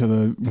 drives into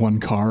the one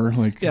car,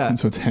 Yeah.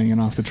 so it's hanging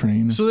off the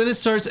train. So then it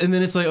starts, and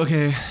then it's like,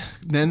 okay,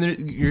 then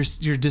your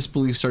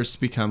disbelief starts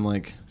to become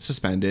like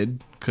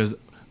suspended because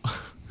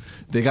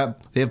they have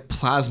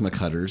plasma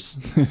cutters,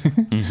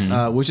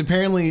 which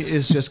apparently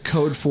is just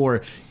code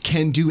for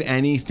can do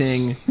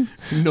anything,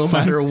 no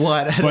matter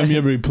what. Find me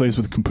everybody plays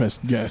with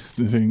compressed gas.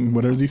 The thing.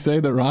 What does he say?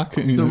 The Rock.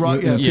 The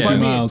Rock, yeah. 50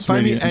 Find me- miles.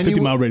 find me radius, 50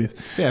 anyone- mile radius.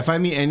 Yeah,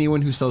 find me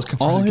anyone who sells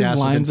compressed All his gas.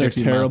 lines within are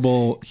 50 miles.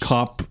 terrible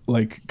cop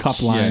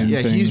line. Yeah,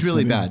 he's things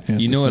really that he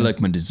bad. has to I say.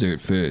 like my dessert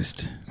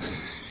first.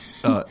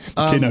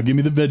 Okay, now give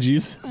me the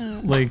veggies.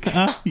 Like,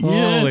 Yes.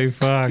 holy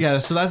fuck. Yeah,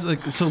 so that's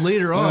like so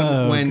later on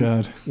Oh,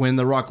 God. when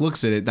the Rock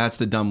looks at it, that's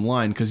the dumb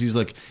line because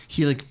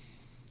he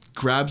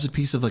grabs a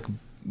piece of like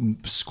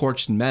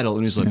scorched metal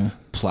and he's like Yeah.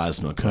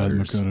 plasma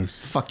cutters. cutters.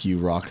 Fuck you,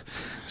 Rock.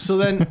 So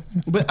then,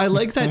 but I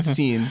like that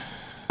scene.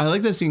 I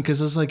like that scene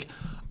because it's like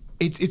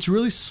it's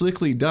really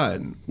slickly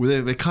done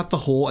where they cut the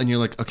hole and you're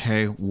like,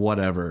 okay,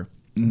 whatever.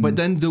 But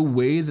then the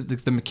way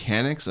that the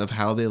mechanics of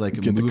how they like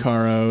Get the move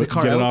car out.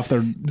 Get it off the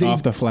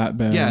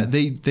flatbed. yeah,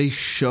 they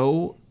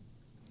show.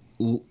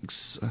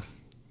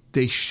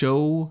 They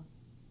show.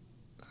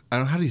 I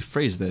don't know how do you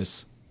phrase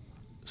this.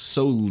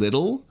 So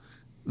little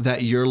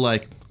that you're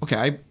like,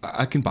 okay,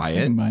 I can buy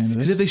it. can buy into this.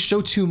 Because if they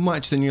show too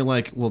much, then you're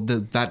like, well,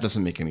 that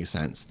doesn't make any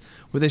sense.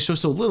 Where they show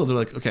so little, they're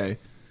like, okay,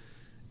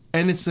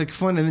 and it's like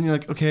fun, and then you're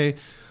like, okay,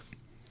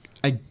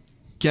 I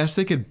guess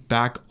they could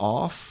back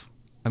off.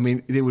 I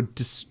mean, they would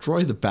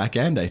destroy the back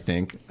end, I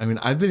think. I mean,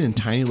 I've been in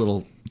tiny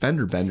little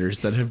fender benders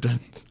that have done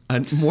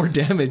more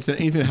damage than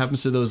anything that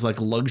happens to those like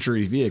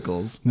luxury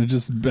vehicles. They're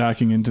just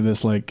backing into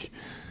this like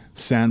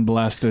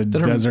sandblasted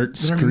That are- desert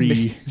that are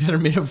scree. that are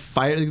made of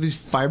fire, like these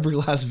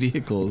fiberglass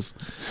vehicles.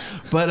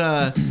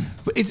 But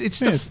it's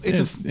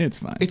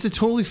fine. It's a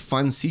totally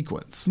fun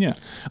sequence. Yeah,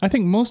 I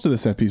think most of the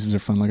set pieces are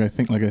fun. Like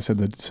I said,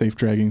 the safe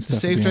dragging The stuff.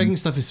 at safe the dragging end.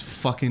 stuff is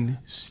fucking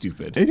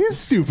stupid. It is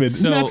stupid.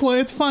 So- and that's why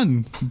it's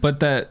fun. But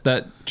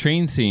that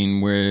train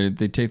scene where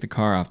they take the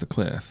car off the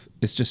cliff,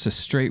 it's just a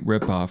straight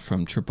ripoff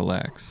from Triple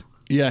X.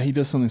 Yeah, he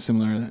does something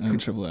similar in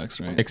Triple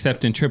X, right?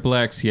 Except in Triple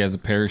X, he has a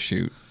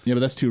parachute. Yeah, but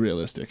that's too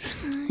realistic.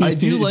 I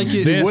do like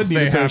it. This- would need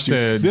they a have parachute.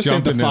 to This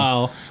jump they have to into-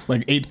 file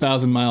like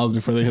 8,000 miles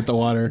before they hit the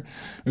water.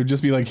 It would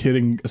just be like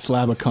hitting a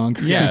slab of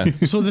concrete. Yeah.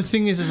 So the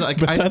thing is like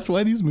But that's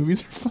why these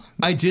movies are fun.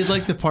 I did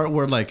like the part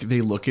where like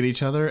they look at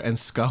each other and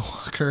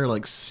Skywalker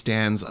like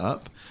stands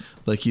up,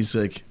 like he's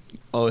like,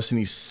 oh, and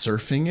he's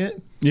surfing it.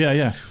 Yeah,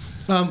 yeah.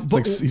 But It's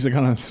like, he's like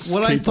on a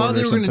what I skateboard thought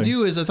they or were going to something.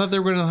 do is I thought they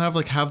were going to have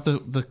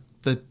the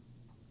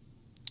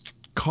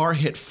car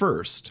hit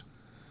first,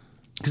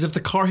 Because if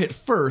the car hit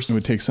first, It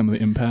would take some of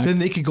the impact. then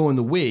they could go in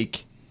the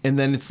wake, and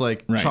then it's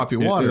like Right. choppy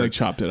They, water. like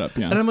chopped it up,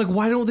 yeah. and I'm like,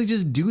 why don't they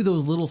just do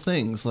those little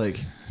things?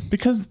 Like,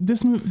 Because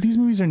these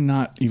movies are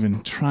not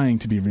even trying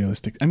to be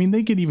realistic. I mean,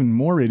 they get even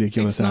more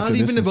ridiculous it's after not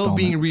this even about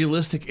being installment.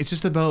 realistic. It's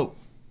just about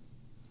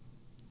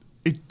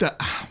it.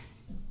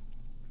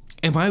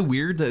 Am I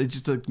weird that it's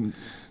just like?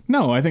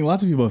 No, I think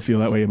lots of people feel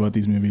that way about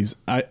these movies.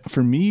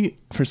 For me,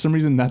 for some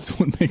reason, that's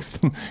what makes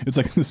them. It's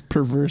like this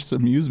perverse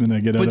amusement I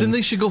get out But of. then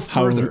they should go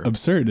further. How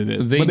absurd it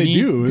is. They But they need-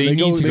 do. they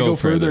need to They go go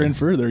further further. and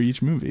further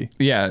each movie.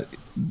 Yeah,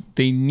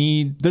 they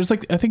need. There's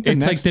like I think the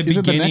It's next like the is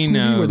it the next beginning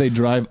movie where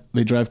of-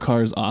 they drive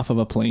cars off of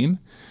a plane,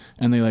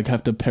 and they like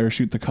have to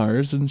parachute the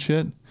cars and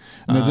shit.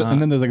 And,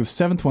 and then there's like the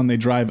seventh one. They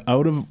drive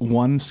out of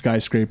one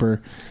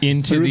skyscraper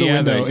Into through the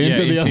window other- yeah,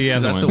 into the into the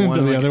other other Is that one. the Into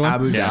one the like other one?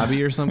 Abu Yeah.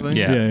 Dhabi or something?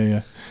 Yeah.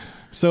 Yeah.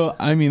 So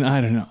I mean, I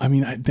don't know. I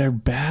mean, they're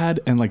bad,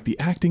 and like the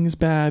acting is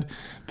bad,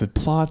 the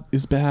plot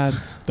is bad,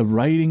 the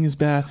writing is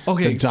bad,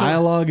 Okay, the so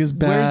dialogue is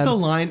bad. Where's the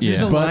line? There's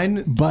Yeah. a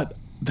line. But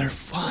they're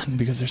fun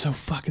because they're so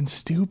fucking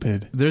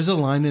stupid. There's a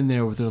line in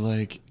there where they're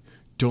like,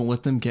 "Don't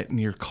let them get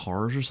near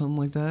cars" or something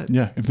like that.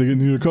 Yeah, if they get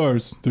near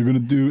cars, they're gonna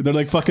do. They're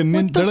like fucking.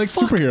 What the They're like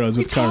fuck superheroes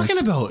with What are you cars.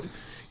 talking about?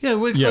 Yeah,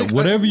 like,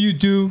 whatever you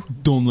do,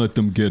 don't let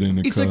them get in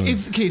a It's car.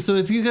 like so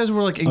if these guys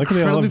were like I like how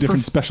they all incredibly have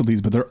different specialties,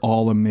 but they're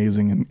all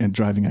amazing at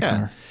driving a yeah,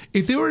 car.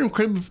 if they were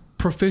incredibly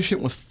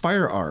proficient with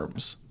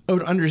firearms, I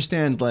would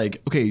understand. Like,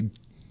 okay,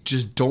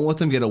 just don't let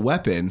them get a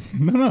weapon.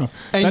 No.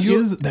 And That you'll-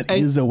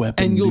 is a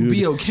weapon, and you'll dude.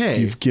 be okay.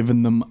 You've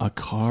given them a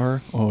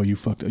car. Oh, you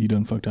fucked up. You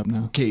done fucked up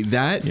now. Okay,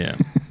 that yeah,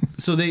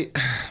 So they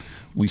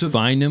we So-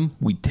 find them,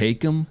 we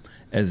take them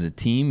as a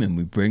team, and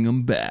we bring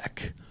them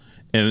back.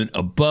 And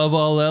above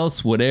all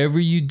else, whatever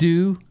you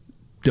do,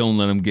 don't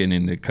let them get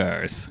into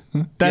cars.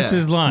 That's Yeah.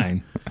 his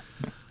line.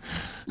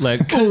 Like,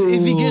 because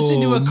if he gets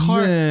into a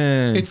car,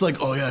 man. it's like,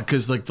 oh yeah,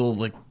 because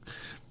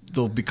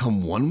they'll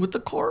become one with the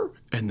car,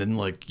 and then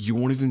like you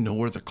won't even know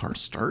where the car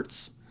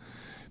starts.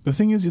 The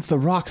thing is, it's The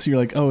Rock, so you're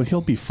like, oh, he'll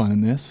be fun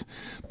in this.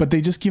 But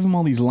they just give him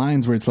all these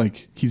lines where it's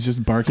like he's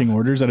just barking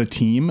orders at a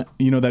team.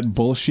 You know, that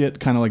bullshit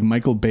kind of like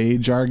Michael Bay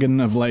jargon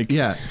of like,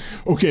 Yeah.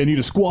 okay, I need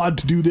a squad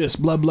to do this,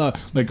 blah, blah.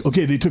 Like,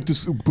 okay, they took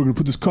this, we're going to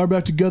put this car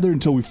back together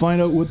until we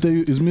find out what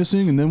is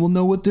missing, and then we'll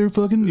know what they're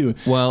fucking doing.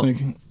 well, Like,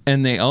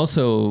 and they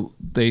also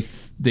they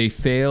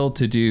fail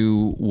to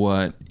do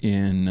what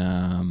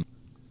in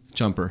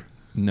Jumper,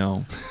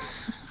 no,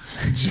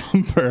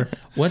 Jumper.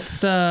 what's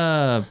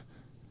the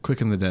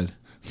Quick and the Dead.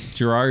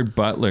 Gerard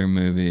Butler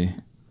movie?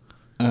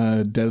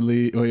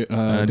 Deadly. Den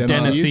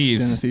of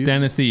Thieves. Den of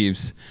Den of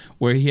Thieves,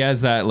 where he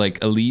has that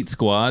like elite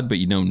squad, but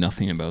you know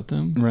nothing about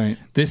them. Right.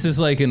 This is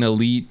like an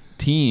elite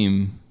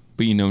team,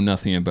 but you know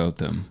nothing about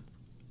them.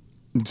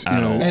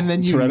 At all. And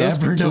then you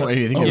never know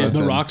anything Oh, about the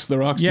them. Rock's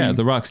Yeah, team.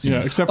 the Rock's team. Yeah,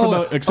 except for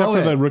Oh,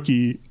 the yeah.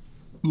 rookie,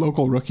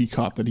 local rookie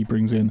cop that he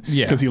brings in.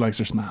 Yeah. Because he likes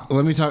her smile.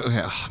 Let me talk.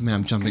 Okay, oh, man,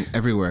 I'm jumping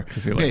everywhere.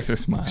 Because he likes to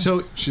smile.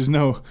 So She's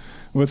no,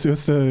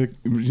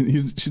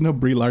 she's no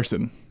Brie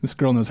Larson. This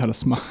girl knows how to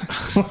smile.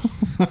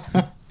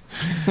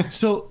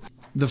 So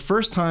the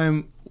first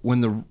time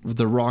when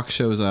the Rock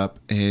shows up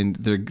and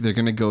they're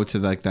gonna go to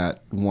like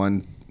that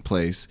one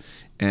place,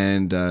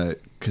 and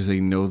because they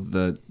know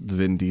the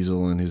Vin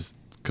Diesel and his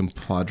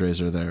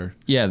compadres are there.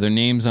 Yeah, their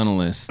names on a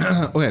list.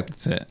 Okay,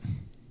 That's it.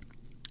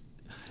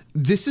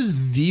 this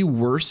is the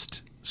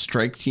worst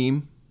strike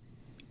team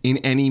in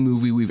any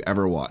movie we've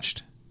ever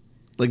watched.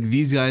 Like,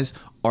 these guys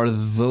are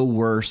the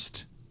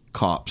worst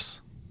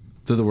cops.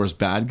 They're the worst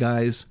bad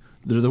guys.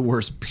 They're the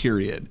worst,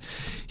 period.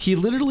 He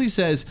literally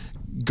says,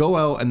 go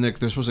out, and they're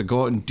supposed to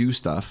go out and do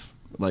stuff.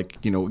 Like,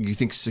 you know, you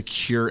think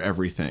secure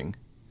everything.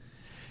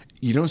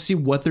 You don't see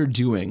what they're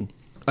doing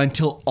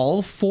until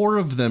all four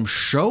of them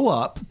show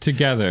up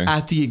Together.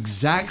 at the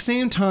exact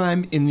same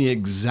time in the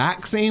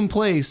exact same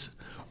place,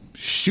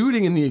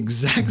 shooting in the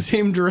exact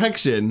same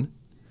direction.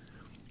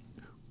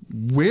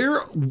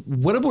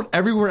 What about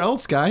everywhere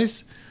else,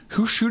 guys?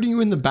 Who's shooting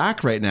you in the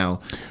back right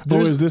now?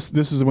 Is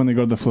this is when they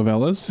go to the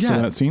favelas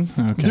for that scene?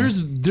 Okay.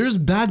 There's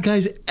bad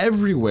guys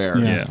everywhere.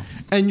 Yeah.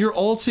 And you're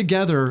all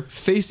together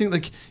facing,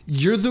 like,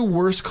 you're the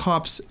worst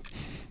cops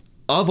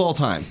of all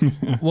time.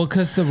 Well,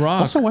 because The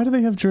Rock. Also, why do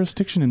they have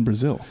jurisdiction in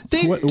Brazil?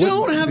 They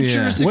don't have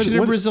jurisdiction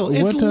in Brazil.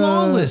 It's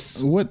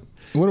lawless. What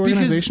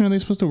organization are they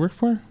supposed to work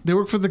for? They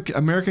work for the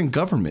American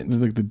government. They're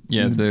like the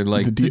They're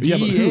like the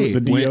DEA.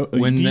 but who? The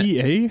When the-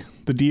 DEA,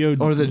 the DO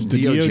Or the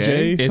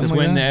DOJ? It's something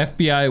when like that?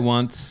 the FBI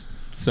wants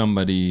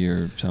somebody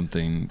or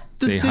something.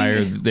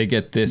 They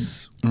get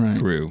this Right.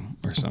 crew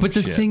or something. But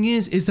the thing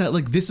is that,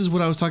 like, this is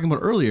what I was talking about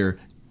earlier.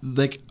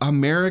 Like,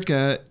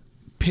 America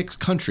picks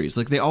countries.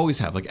 Like, they always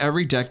have. Like,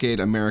 every decade,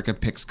 America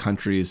picks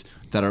countries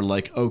that are,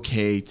 like,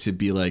 okay to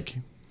be like,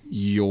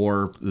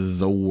 you're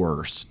the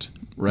worst,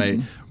 right?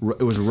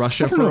 It was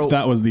Russia I don't for know if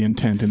that was the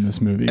intent in this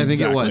movie. I think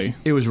exactly. it was.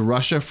 It was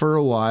Russia for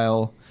a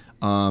while.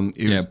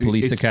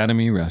 Police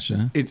Academy,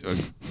 Russia. It's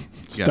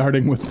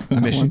Starting with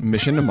that one.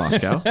 mission to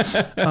Moscow.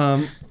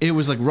 It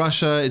was like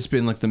Russia. It's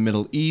been like the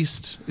Middle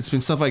East. It's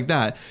been stuff like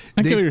that.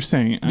 I get what you're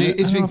saying. I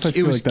don't know if I It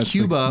feel was like that's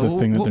Cuba. the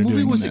thing that What they're movie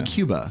doing was in it? this.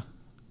 Cuba.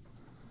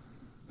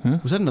 Huh?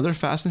 Was that another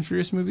Fast and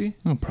Furious movie?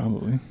 Oh,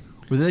 probably.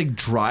 Where they like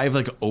drive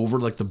like over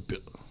like the.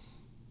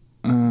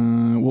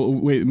 Well,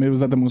 wait, maybe was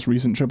that the most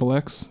recent Triple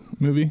X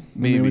movie? When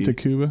Maybe. they went to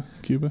Cuba.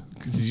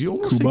 Did you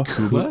almost say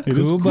Cuba? It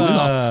is Cuba. Who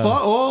the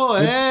fuck? Oh,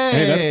 hey!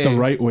 Hey, that's the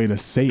right way to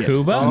say it.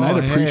 Cuba? And I'd Oh,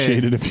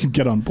 appreciate hey. it if you'd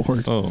get on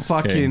board. Oh, okay.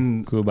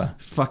 Fucking Cuba.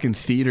 Fucking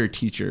theater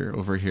teacher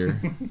over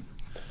here.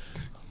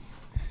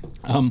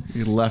 Um,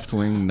 You left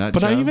wing nut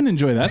but I job. even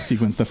enjoy that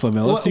sequence, the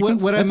favela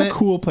sequence. That's a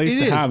cool place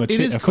to have a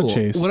foot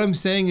chase. What I'm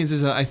saying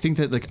is that I think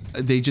that like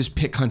they just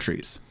pick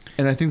countries,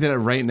 and I think that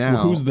right now,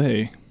 Well, who's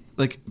they?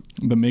 like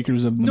The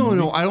makers of the movie?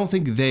 no, I don't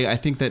think they. I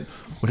think that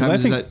what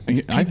 'Cause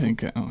happens I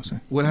think. Oh,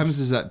 sorry. what happens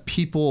is that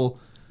people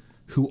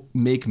who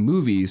make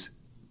movies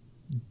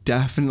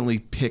definitely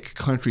pick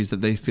countries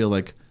that they feel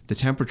like the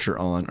temperature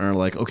on are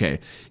like, okay,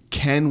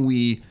 can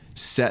we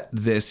set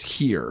this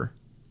here,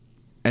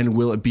 and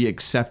will it be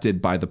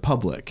accepted by the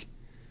public?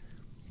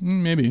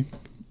 Maybe.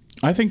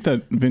 I think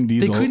that Vin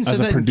Diesel, couldn't say as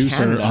that a in producer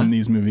Canada. on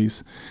these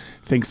movies,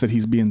 thinks that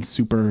he's being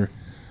super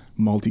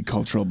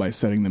multicultural by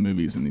setting the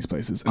movies in these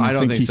places. And I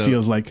don't think he so.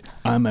 feels like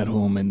I'm at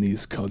home in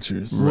these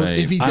cultures. Right. Well,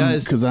 if he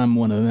does, because I'm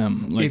one of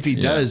them. Like, if he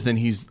does, then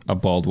he's A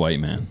bald white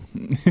man.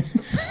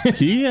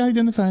 he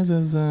identifies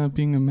as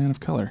being a man of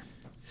color.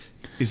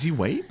 is he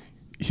white?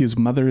 His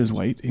mother is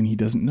white, and he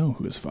doesn't know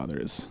who his father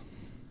is.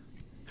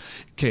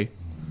 Okay,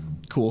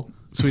 cool.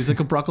 So he's like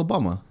a Barack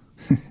Obama.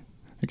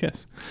 I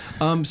guess.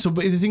 So,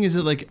 but the thing is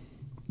that like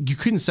you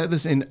couldn't set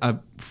this in a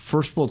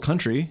first world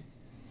country.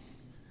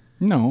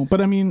 No, but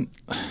I mean,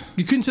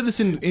 You couldn't set this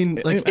in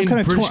like in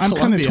I'm British kind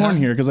Columbia. of torn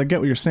here because I get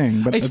what you're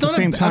saying, but It's at the not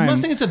same time, I'm not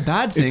saying it's a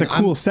bad thing. it's a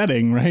cool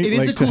setting, right? It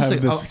is like a cool to have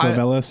setting. this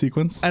favela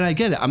sequence. And I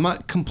get it. I'm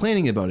not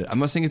complaining about it. I'm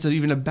not saying it's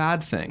even a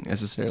bad thing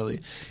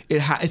necessarily.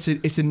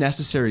 It's a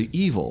necessary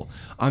evil.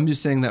 I'm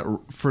just saying that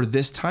for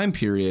this time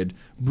period,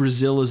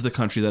 Brazil is the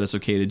country that it's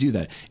okay to do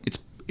that.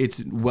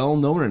 It's well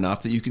known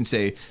enough that you can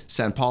say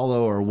São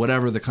Paulo or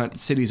whatever the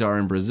cities are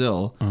in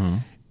Brazil.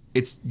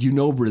 It's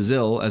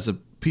Brazil as a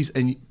place,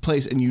 and I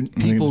think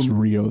people it's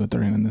Rio that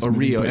they're in this or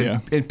movie, Rio, but and,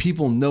 yeah, and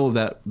people know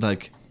that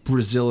like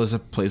Brazil is a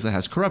place that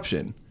has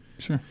corruption.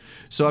 sure.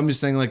 So I'm just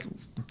saying like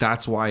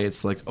that's why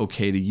it's like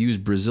okay to use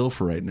Brazil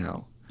for right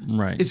now.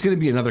 Right. It's going to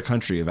be another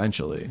country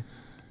eventually.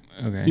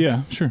 okay.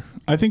 Yeah, sure.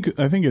 I think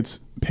it's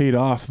paid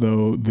off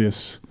though,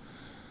 this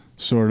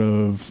sort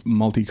of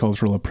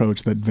multicultural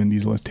approach that Vin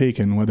Diesel has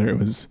taken, whether it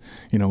was,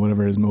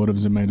 whatever his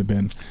motives it might have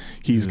been.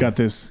 He's got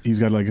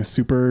like a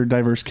super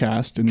diverse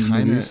cast in these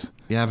movies.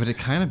 Yeah, but it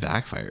kind of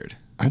backfired.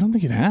 I don't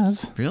think it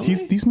has. Really?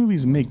 These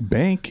movies make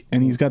bank,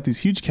 and he's got these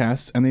huge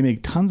casts, and they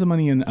make tons of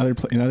money in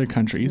other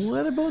countries.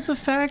 What about the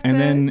fact And that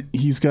then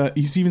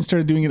he's even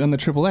started doing it on the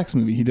Triple X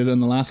movie. He did it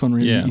on the last one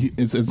where Yeah.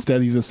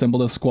 instead he's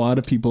assembled a squad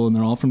of people, and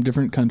they're all from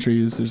different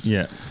countries. There's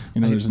Yeah.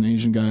 there's an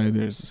Asian guy.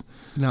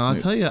 No, I'll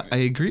tell you, I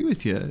agree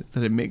with you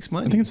that it makes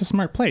money. I think it's a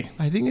smart play.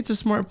 I think it's a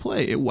smart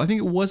play. I think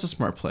it was a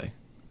smart play.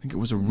 I think it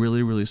was a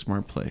really, really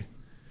smart play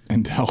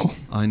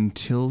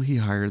until he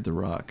hired The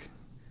Rock.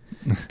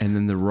 And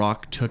then The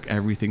Rock took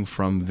everything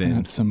from Vin.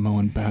 That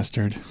Samoan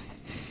bastard.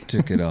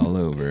 Took it all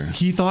over.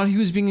 He thought he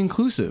was being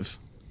inclusive.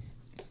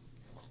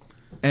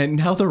 And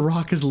now The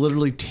Rock has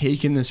literally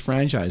taken this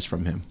franchise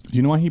from him. Do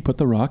you know why he put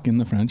The Rock in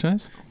the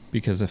franchise?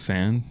 Because a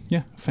fan?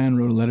 Yeah, a fan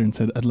wrote a letter and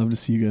said, "I'd love to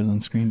see you guys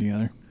on screen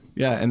together."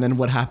 Yeah, and then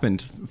what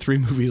happened 3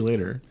 movies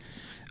later?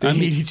 They I hate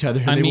mean- each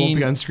other and I they won't mean-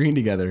 be on screen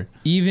together.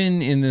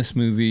 Even in this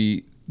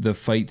movie, the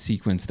fight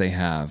sequence they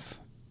have,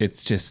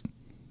 it's just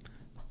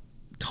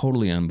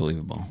totally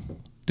unbelievable.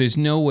 There's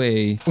no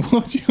way.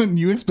 What,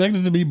 you expect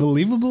it to be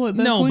believable at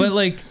that No, point? but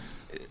like,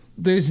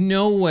 there's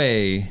no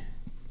way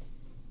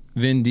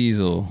Vin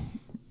Diesel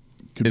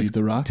Could beat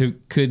The Rock?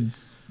 could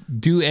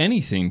do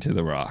anything to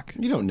The Rock.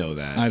 You don't know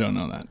that. I don't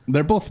know that.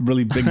 They're both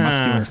really big,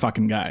 muscular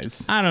fucking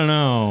guys. I don't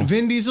know.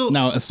 Vin Diesel.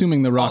 Now,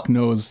 assuming The Rock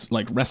knows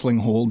like wrestling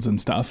holds and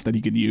stuff that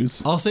he could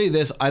use. I'll say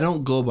this: I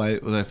don't go by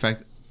the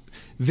fact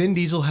Vin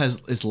Diesel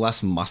is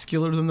less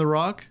muscular than The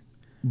Rock,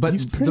 but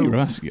He's pretty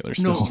muscular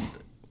still. No,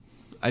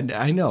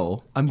 I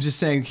know. I'm just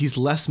saying he's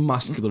less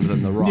muscular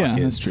than The Rock. Yeah,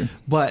 is. that's true.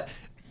 But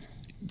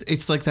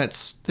it's like that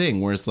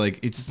thing where it's like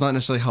it's not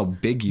necessarily how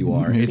big you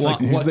are. It's Well,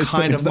 like it's what the-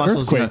 kind it's of the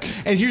muscles you have.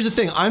 earthquake. And here's the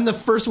thing: I'm the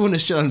first one to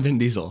shit on Vin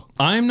Diesel.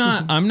 I'm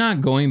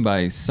not going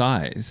by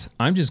size.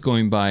 I'm just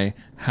going by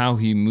how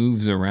he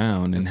moves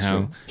around and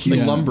how He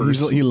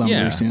lumbers. He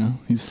lumbers, Yeah. yeah.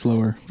 He's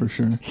slower for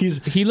sure.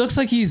 he looks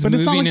like he's But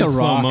moving it's not like in The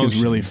slow Rock motion.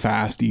 is really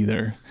fast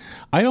either.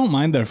 I don't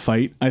mind their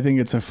fight. I think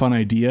it's a fun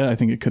idea. I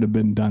think it could have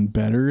been done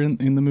better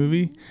in the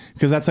movie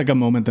because that's like a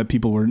moment that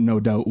people were no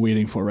doubt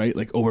waiting for, right?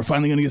 Like, oh, we're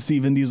finally going to see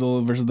Vin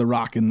Diesel versus The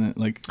Rock and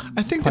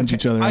I think punch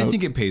each other I out.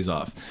 think it pays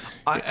off.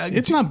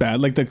 It's not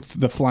bad. Like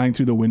the flying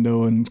through the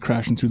window and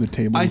crashing through the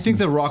table. I think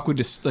The Rock would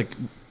just like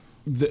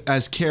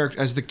as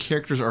the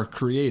characters are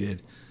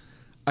created.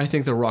 I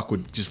think The Rock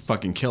would just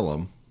fucking kill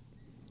him.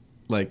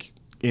 Like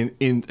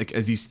like,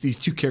 as these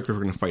two characters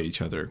were going to fight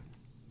each other.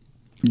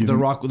 The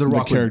Rock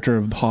would, character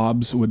of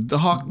Hobbs would.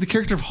 the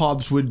character of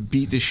Hobbs would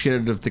beat the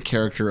shit out of the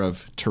character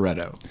of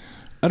Toretto.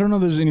 I don't know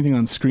if there's anything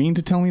on screen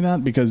to tell me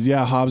that, because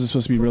Hobbs is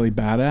supposed to be really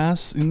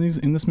badass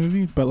in this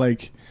movie, but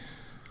like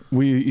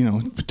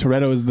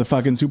Toretto is the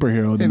fucking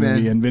superhero of the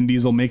movie, and Vin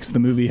Diesel makes the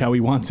movie how he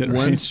wants it,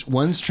 right?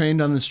 One's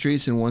trained on the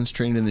streets and one's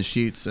trained in the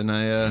sheets, and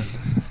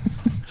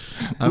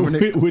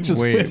which is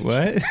which?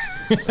 What?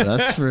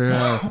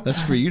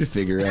 That's for you to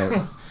figure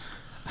out.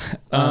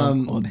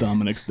 Well,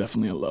 Dominic's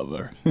definitely a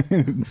lover.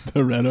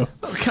 Toretto.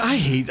 I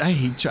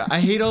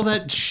hate all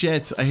that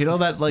shit. I hate all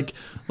that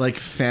like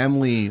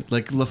family,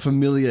 like La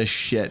Familia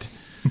shit.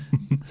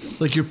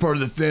 Like, you're part of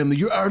the family.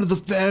 You're out of the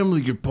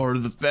family. You're part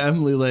of the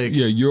family. Like,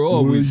 yeah, you're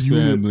always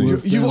family.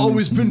 You've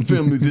always been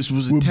family. This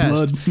was a test.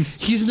 Blood.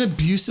 He's an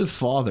abusive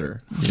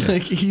father. Yeah.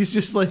 Like, he's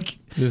just like,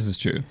 this is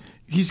true.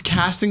 He's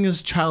casting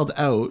his child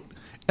out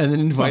and then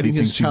inviting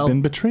his child. He's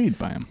been betrayed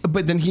by him.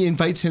 But then he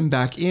invites him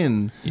back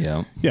in.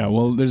 Yeah. Yeah.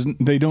 Well,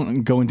 they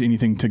don't go into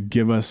anything to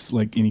give us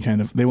like any kind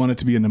of. They want it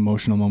to be an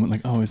emotional moment.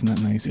 Like, oh, isn't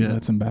that nice? He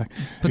lets him back.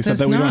 But except that's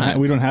that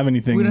we don't have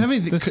anything. We don't have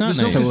anything. That's not there's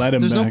nice. no, to let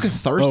him there's back. no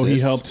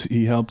catharsis. Oh,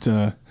 he helped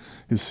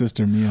his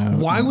sister Mia.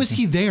 Why was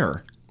he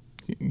there?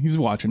 He's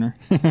watching her.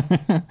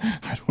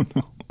 I don't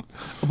know.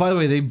 Oh, by the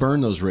way, they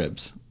burn those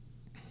ribs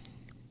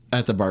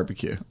at the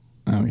barbecue.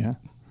 Oh yeah.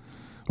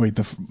 Wait,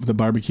 the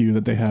barbecue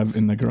that they have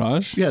in the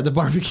garage? Yeah, the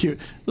barbecue.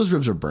 Those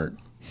ribs are burnt.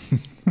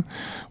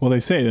 Well, they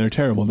say they're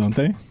terrible, don't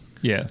they?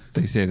 Yeah,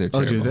 they say they're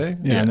Oh, terrible. do they?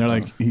 Yeah, and they're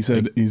like, he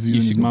said he's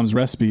using his mom's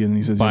recipe, and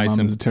he says, your buy mom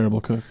some- is a terrible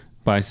cook.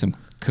 Buy some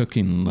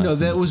cooking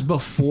lessons. No, that was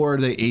before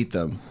they ate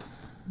them.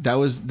 That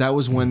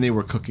was when they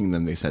were cooking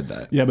them. They said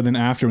that. Yeah, but then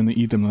after, when they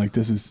eat them, they're like,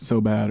 this is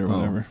so bad or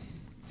whatever.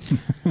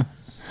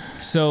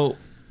 So,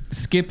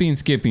 skipping.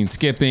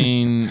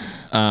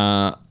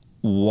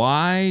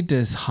 Why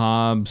does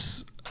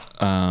Hobbs,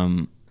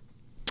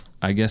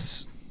 I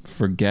guess,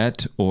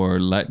 forget or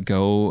let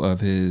go of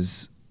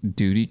his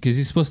duty? Because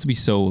he's supposed to be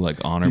so like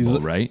honorable,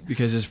 right?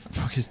 Because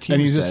his team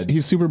And is dead.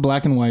 he's super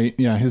black and white.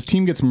 Yeah, his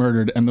team gets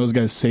murdered, and those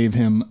guys save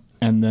him,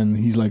 and then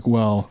he's like,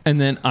 well, And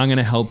then I'm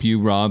gonna help you,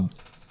 Rob.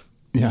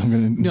 yeah, I'm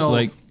gonna no,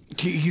 like-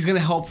 he's gonna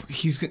help.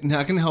 He's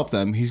not gonna help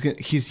them. He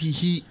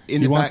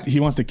He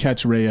wants to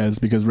catch Reyes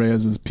because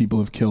Reyes's people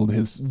have killed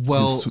his.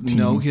 Well, his team.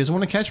 no, he doesn't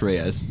want to catch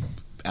Reyes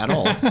at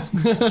all.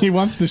 He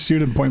wants to shoot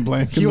him point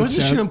blank. He wants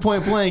to shoot him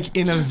point blank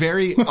in a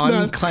very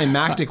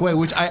unclimactic way,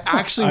 which I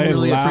actually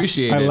really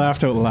appreciated. I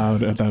laughed out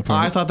loud at that point.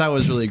 I thought that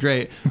was really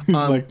great. He's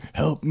like,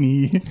 "Help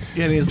me!"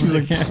 Yeah, and he's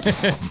like,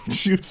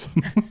 shoots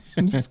him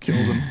and just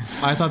kills him.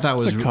 I thought that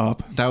was a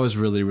cop. That was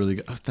really, really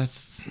good.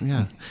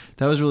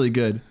 That was really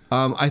good.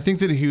 I think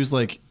that he was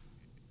like,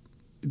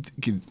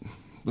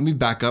 let me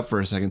back up for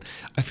a second.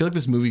 I feel like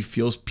this movie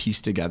feels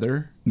pieced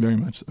together, Very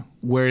much so.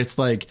 where it's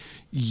like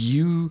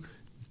you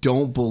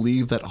don't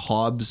believe that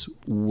Hobbs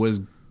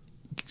was.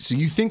 So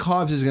you think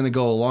Hobbs is going to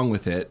go along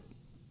with it,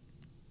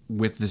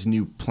 with this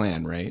new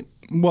plan, right?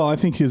 Well, I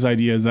think his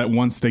idea is that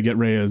once they get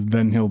Reyes,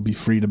 then he'll be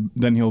free to.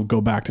 Then he'll go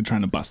back to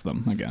trying to bust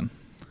them again.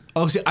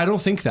 Oh, see, I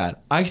don't think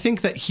that. I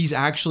think that he's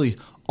actually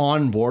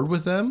on board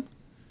with them,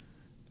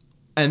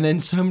 and then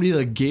somebody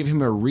like gave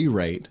him a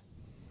rewrite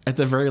at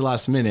the very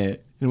last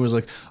minute and was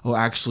like, "Oh,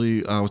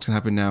 actually, what's gonna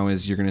happen now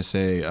is you're gonna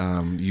say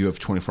you have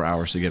 24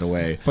 hours to get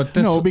away." But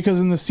this, No, because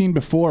in the scene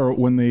before,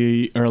 when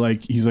they are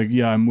like, he's like,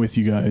 "Yeah, I'm with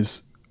you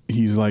guys."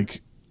 He's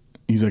like,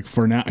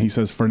 "For now." He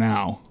says, "For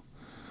now."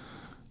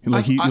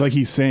 Like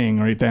he's saying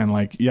right then,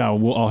 like, "Yeah,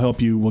 I'll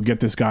help you. We'll get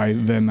this guy.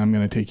 Then I'm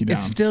gonna take you down."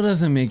 it still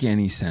doesn't make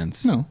any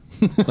sense. No.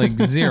 Like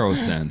zero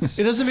sense.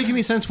 It doesn't make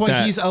any sense why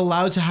That- he's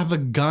allowed to have a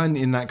gun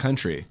in that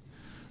country.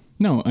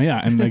 No,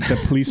 yeah, and like the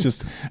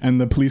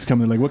police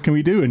come in like, what can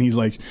we do? And he's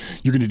like,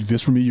 you're gonna do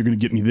this for me. You're gonna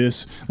get me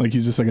this. Like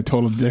he's just like a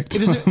total dick. To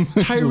It isn't. him.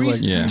 It's just Tyrese.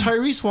 like- Yeah.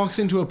 Tyrese walks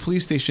into a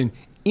police station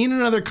in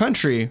another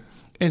country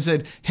and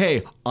said,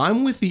 "Hey,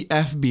 I'm with the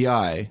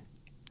FBI.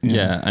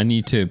 Yeah, I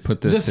need to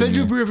put The this. in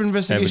Federal the Bureau of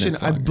Investigation.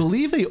 evidence I log.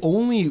 believe they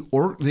only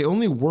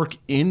work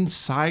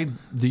inside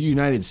the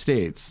United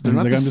States. They're And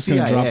not he's like, the I'm just CIA.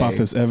 gonna drop off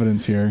this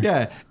evidence here.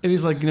 Yeah, and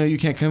he's like, you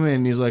can't come in.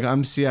 And he's like,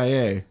 I'm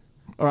CIA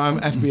or I'm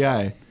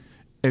FBI,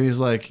 and he's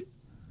like,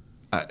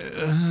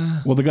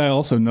 Well, the guy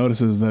also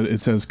notices that it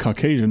says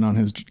Caucasian on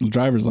his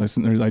driver's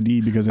license or his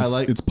ID because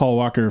it's Paul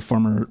Walker,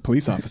 former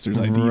police officer's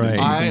ID. Right.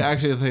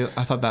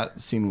 I thought that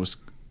scene was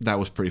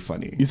pretty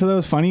funny. You thought that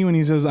was funny when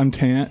he says I'm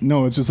tan?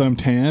 No, it's just that I'm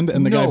tanned,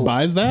 and the guy No.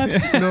 buys that.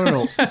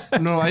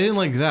 No, I didn't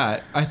like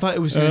that. I thought it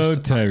was.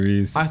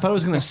 Tyrese. I thought it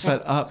was going to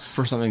set up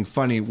for something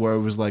funny where it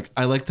was like,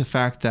 I like the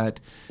fact that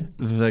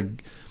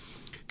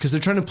because they're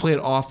trying to play it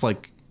off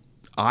like,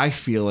 I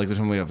feel like they're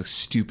trying to play it off like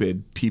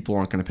stupid people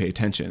aren't going to pay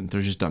attention.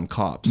 They're just dumb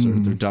cops or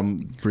they're dumb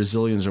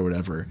Brazilians or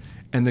whatever.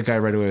 And the guy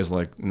right away was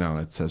like, no,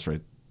 it says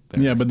right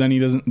there. Yeah, but then he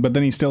doesn't. But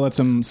then he still lets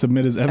him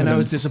submit his evidence. And I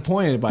was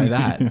disappointed by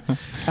that. And I Should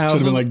have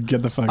was been like,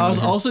 get the fuck. I out was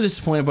of here. also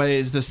disappointed by it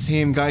is the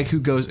same guy who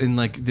goes in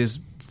like this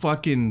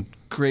fucking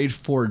grade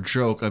 4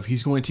 joke of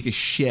he's going to take a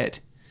shit.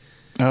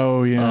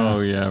 Oh yeah. Oh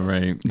yeah,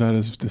 right. That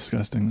is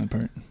disgusting. That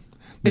part.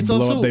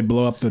 They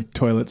blow up the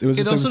toilets. It was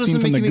It just like also a scene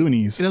doesn't from make the any,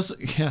 Goonies.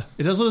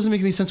 It also doesn't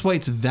make any sense why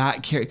it's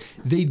that character.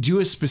 They do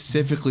it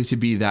specifically to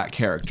be that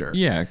character.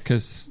 Yeah,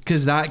 because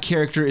That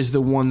character is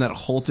the one that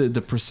halted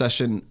the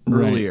procession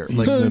earlier.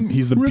 Right.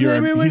 He's the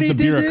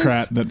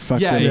bureaucrat that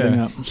fucked everything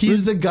up.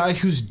 He's the guy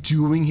who's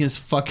doing his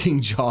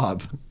fucking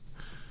job.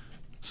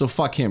 So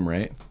fuck him,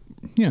 right?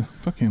 Yeah,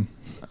 fuck him.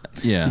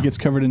 yeah, He gets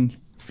covered in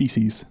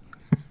feces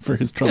for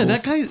his troubles.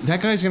 Yeah,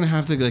 that guy's gonna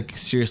have to like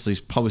seriously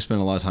probably spend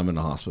a lot of time in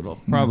the hospital.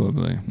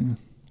 probably.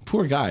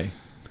 Poor guy.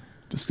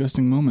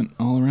 Disgusting moment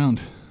all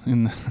around.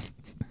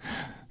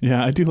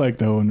 Yeah, I do like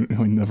though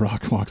when The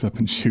Rock walks up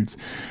and shoots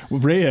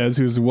Reyes,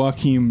 who's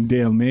Joaquim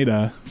de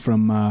Almeida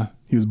from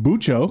he was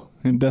Bucho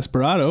in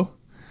Desperado.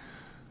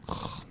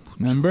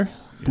 Remember?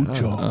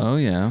 Bucho. Oh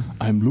yeah,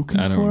 I'm looking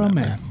I don't for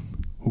remember. a man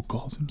who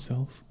calls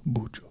himself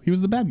Bucho. He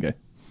was the bad guy.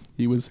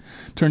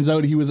 Turns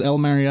out he was El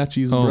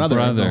Mariachi's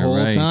brother the whole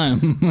right.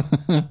 time.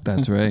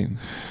 That's right.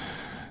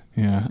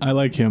 Yeah, I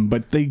like him,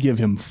 but they give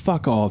him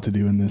fuck all to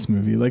do in this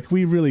movie. Like,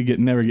 we really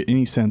never get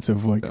any sense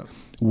of like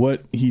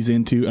what he's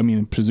into. I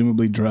mean,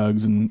 presumably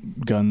drugs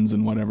and guns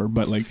and whatever,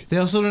 but like They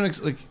also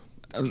don't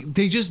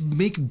they just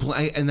make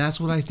and that's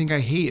what I think I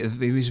hate.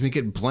 They just make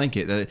it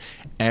blanket that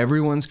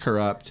everyone's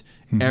corrupt,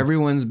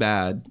 everyone's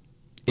bad.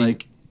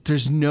 Like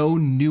there's no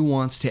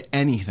nuance to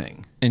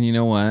anything. And you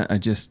know what? I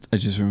just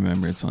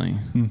remembered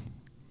something.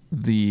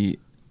 The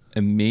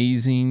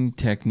amazing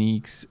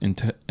techniques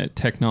and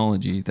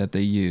technology that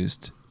they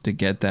used to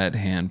get that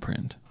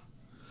handprint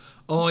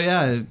Oh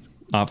yeah,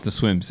 off the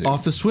swimsuit.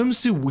 off the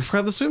swimsuit. We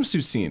forgot the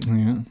swimsuit scene.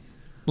 yeah,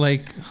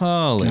 Like,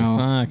 holy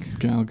fuck.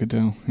 Gal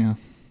Gadot. Yeah,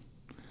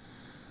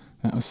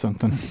 that was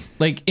something.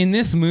 Like, in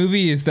this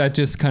movie, is that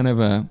just kind of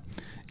a,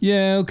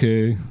 yeah,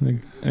 okay,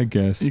 I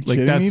guess. You Like,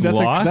 kidding that's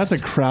me? lost? That's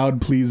a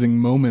crowd pleasing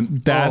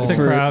moment. That's a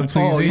crowd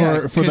pleasing.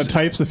 yeah. for the 'Cause-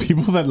 types of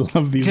people that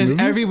love these Because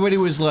movies. everybody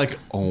was like,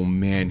 "Oh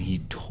man, he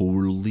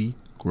totally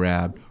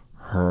grabbed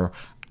her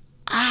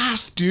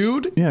ass,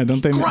 dude." Yeah,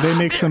 don't they? They Grab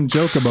make some her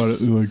joke about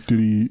ass. it. Like, did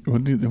he?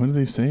 What did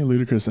they say?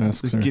 Ludacris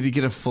asks her. Did he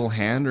get a full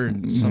hand or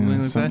something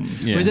like something.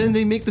 that? Yeah. But then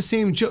they make the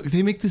same joke.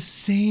 They make the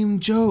same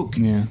joke.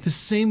 Yeah. The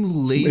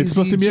same lazy It's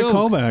supposed to be joke. a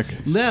callback.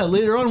 Yeah,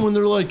 later on when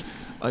they're like,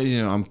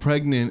 I'm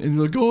pregnant. And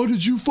they're like, "Oh,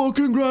 did you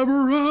fucking grab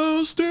her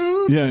ass,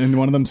 dude?" Yeah, and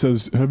one of them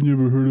says, "Haven't you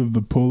ever heard of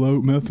the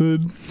pull-out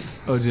method?"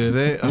 Oh, did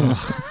they?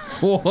 Oh.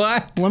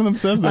 What? One of them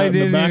says I that in the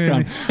didn't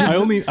background.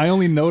 even- I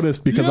only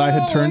noticed because I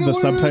had turned the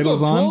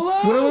subtitles on.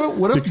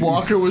 What if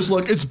Walker was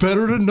like, "It's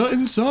better to nut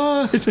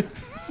inside"?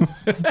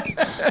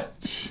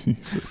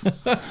 Jesus,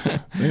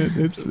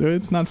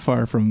 it's not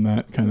far from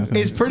that kind of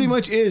thing. It pretty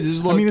much is.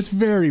 It's like, I mean, it's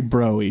very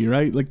broy,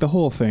 right? Like the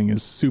whole thing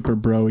is super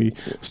broy.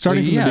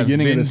 Starting Well, from yeah, the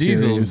beginning Vin of the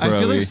Diesel's series. I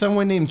feel Broy. like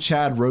someone named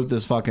Chad wrote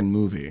this fucking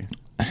movie.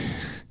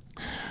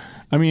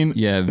 I mean,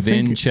 Yeah,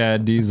 Vin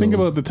Chad Diesel. Think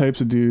about the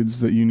types of dudes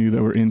that you knew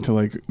that were into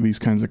like these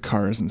kinds of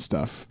cars and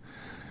stuff.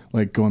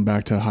 Like going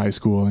back to high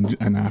school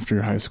and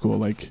after high school,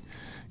 like,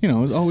 you know,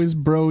 it was always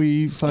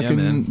broy fucking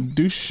man.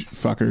 douche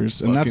fuckers,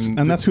 Fucking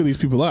and that's who these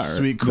people are.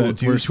 sweet, cool that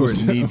dudes who are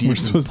knee-deep we're in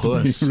supposed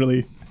puss. to be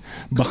really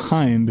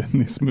behind in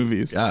these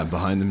movies. Yeah,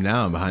 behind them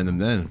now and behind them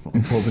then.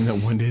 I'm hoping that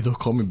one day they'll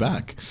call me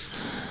back.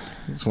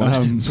 Just want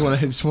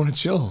to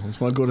chill. Just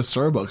want to go to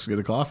Starbucks, get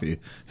a coffee,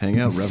 hang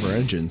out, rev our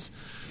engines.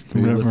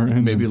 Rev our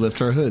engines. Maybe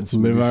lift our hoods.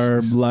 Live Maybe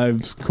our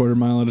lives quarter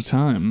mile at a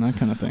time, that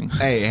kind of thing.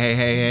 Hey.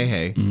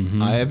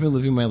 I have been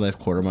living my life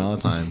quarter mile at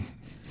a time.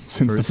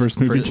 Since the first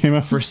movie came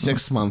out. For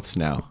 6 months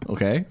now,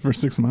 okay? For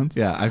 6 months?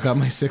 Yeah, I've got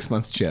my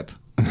 6-month chip.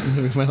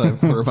 Living my life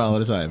quarter mile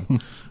at a time.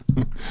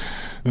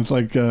 It's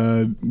like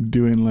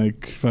doing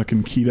like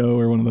fucking keto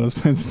or one of those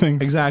kinds of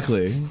things.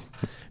 Exactly.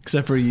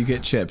 Except for you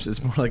get chips.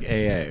 It's more like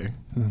AA.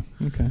 Oh,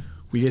 okay.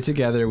 We get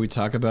together, we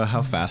talk about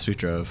how fast we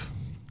drove.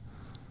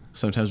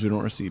 Sometimes we don't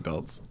wear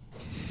seatbelts.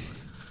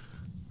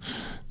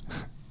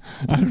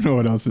 I don't know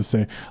what else to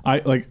say.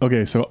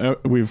 So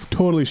we've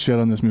totally shit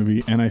on this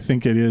movie, and I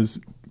think it is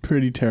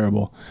pretty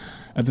terrible.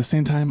 At the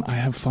same time, I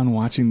have fun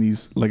watching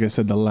these, like I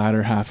said, the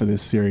latter half of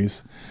this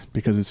series,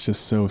 because it's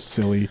just so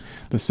silly.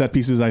 The set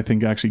pieces, I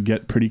think, actually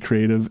get pretty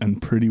creative and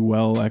pretty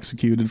well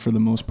executed for the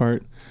most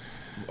part.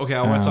 Okay,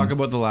 I want to talk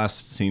about the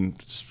last scene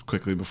just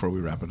quickly before we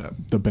wrap it up.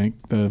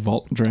 The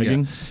vault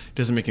dragging. Yeah.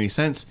 Doesn't make any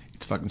sense.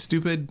 It's fucking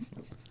stupid.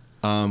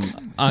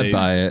 I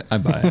buy it. I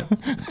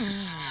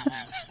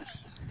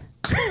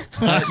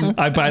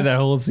buy that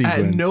whole sequence.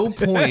 At no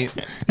point.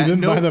 You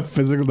didn't buy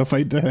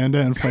the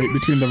hand-to-hand fight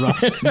between The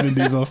Rock and Vin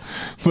Diesel,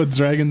 but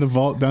dragging the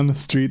vault down the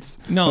streets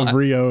of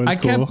Rio is I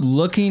cool. kept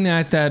looking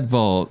at that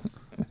vault,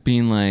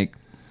 being like,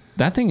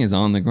 that thing is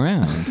on the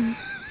ground.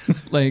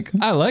 Like,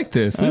 I like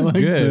this. This is like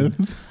good.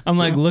 this. I'm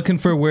like looking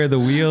for where the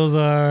wheels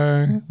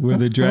are, where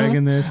they're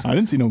dragging this. I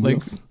didn't see no Like,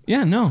 wheels.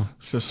 yeah, no.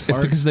 So It's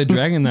Sparks. because they're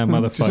dragging that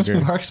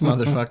motherfucker. Sparks,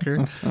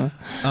 motherfucker.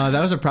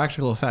 That was a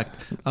practical effect.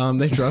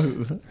 They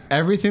drove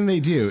everything they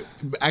do.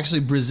 Actually,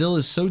 Brazil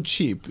is so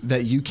cheap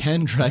that you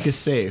can drag a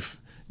safe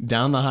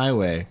down the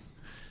highway,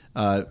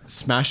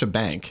 smash a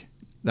bank.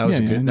 That was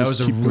Yeah, a good. and That just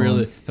was a keep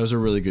really. going. That was a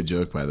really good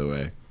joke, by the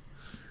way.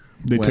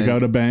 They took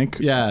out a bank.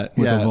 Yeah,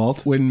 with yeah. a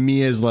vault. When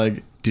Mia's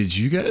like, "Did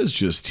you guys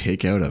just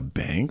take out a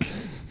bank?"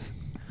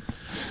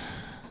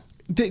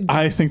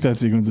 I think that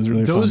sequence is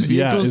really Those fun.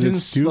 vehicles is it didn't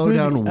slow stupid?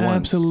 down once.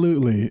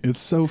 Absolutely. It's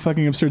so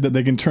fucking absurd that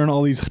they can turn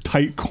all these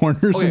tight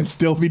corners Okay. and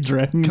still be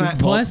dragging this vault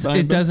Plus, behind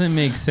it them. doesn't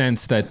make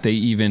sense that they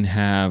even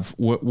have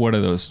what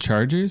are those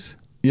chargers?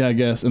 Yeah, I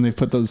guess. And they've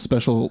put those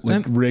special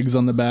rigs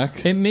on the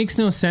back. It makes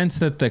no sense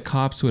that the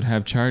cops would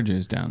have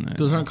chargers down there.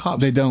 Those aren't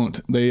cops. They don't.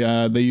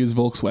 They use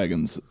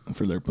Volkswagens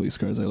for their police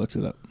cars. I looked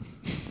it up.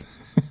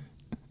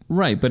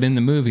 Right, but in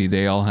the movie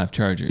they all have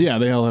chargers. Yeah,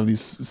 they all have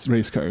these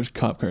race cars,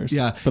 cop cars.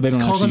 Yeah, but they don't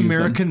It's called actually use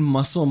American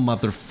Muscle,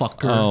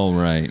 motherfucker. Oh,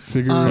 right.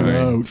 Figure it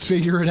out.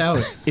 Figure it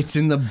out. It's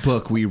in the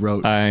book we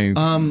wrote. I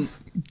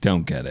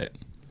don't get it.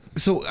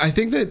 So I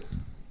think that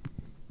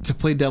to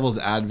play devil's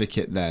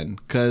advocate, then,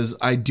 because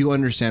I do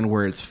understand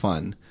where it's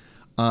fun,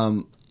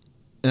 and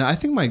I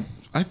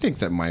think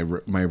that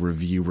my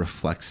review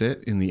reflects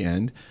it in the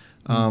end,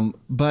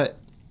 but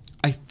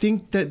I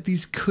think that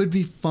these could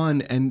be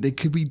fun and they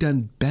could be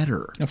done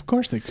better. Of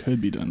course, they could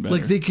be done better.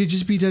 Like they could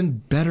just be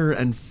done better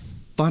and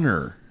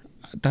funner.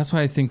 That's why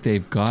I think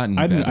they've gotten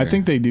I better.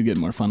 think they do get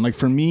more fun. Like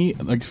for me,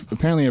 like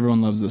apparently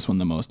everyone loves this one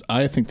the most.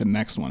 I think the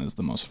next one is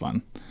the most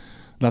fun.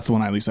 That's the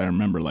one at least I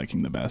remember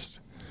liking the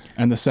best.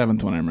 And the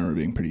seventh one I remember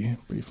being pretty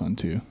fun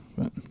too.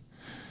 But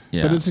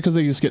it's because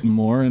they just get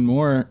more and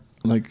more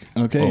like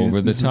Over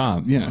the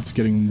top. It's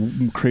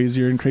getting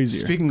crazier and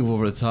crazier. Speaking of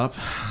over the top,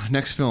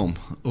 next film,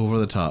 Over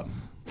the Top.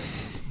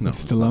 No,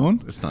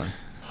 Stallone? It's not.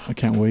 I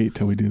can't wait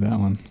till we do that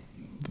one.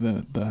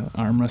 The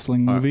arm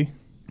wrestling movie.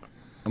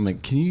 I'm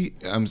like, can you?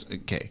 I'm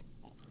okay.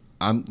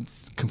 I'm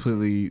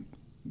completely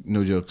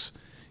no jokes.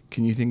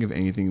 Can you think of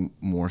anything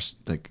more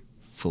like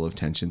full of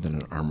tension than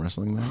an arm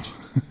wrestling match?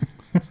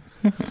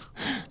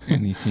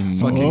 Anything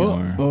Fucking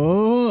more.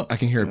 Oh, I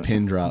can hear a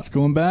pin drop. it's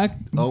going back.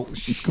 Oh It's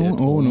shit! going.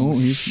 Oh no,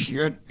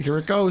 Here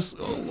it goes.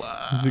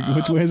 Oh,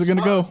 which way is it going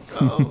to go?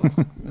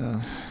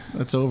 yeah,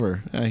 that's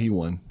over. He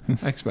won.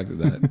 I expected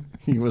that.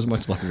 He was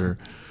much larger.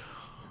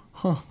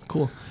 Huh?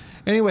 Cool.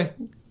 Anyway,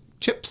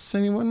 chips.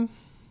 Anyone?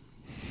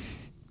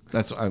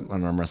 That's an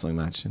arm wrestling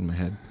match in my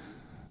head.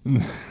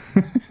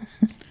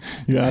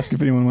 You ask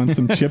if anyone wants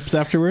some chips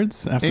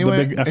afterwards after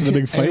the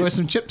big fight. Anyway,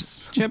 some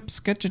chips. Chips,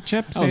 get your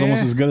chips. That was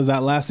almost as good as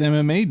that last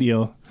MMA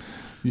deal.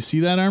 You see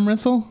that arm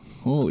wrestle?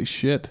 Holy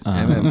shit!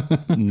 No.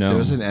 There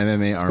was an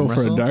MMA Let's arm go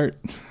wrestle. for a dart.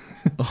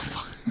 Oh,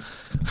 fuck.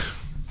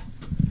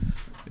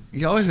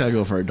 You always gotta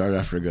go for a dart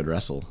after a good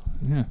wrestle.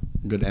 Yeah.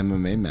 Good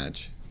MMA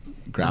match.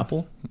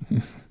 Grapple.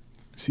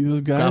 See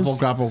those guys?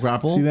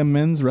 Grapple. See them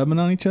men's rubbing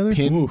on each other?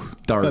 Pin,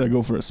 dart. Gotta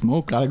go for a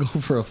smoke. Gotta go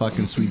for a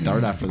fucking sweet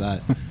dart after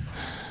that.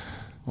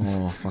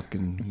 Oh,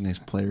 fucking nice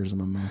players in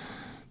my mouth.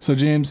 So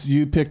James,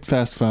 you picked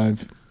Fast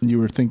Five. You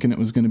were thinking it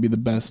was going to be the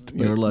best,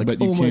 but, You're like,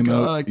 but you "Oh my came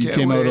God, I out. You can't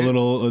came out a wait."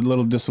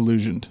 little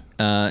disillusioned.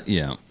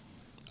 Yeah.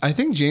 I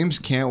think James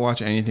can't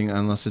watch anything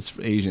unless it's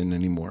Asian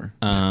anymore.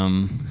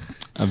 I'm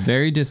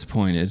very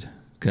disappointed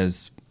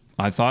because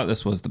I thought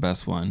this was the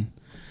best one.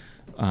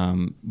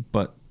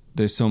 But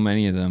there's so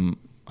many of them,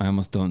 I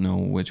almost don't know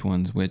which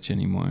one's which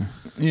anymore.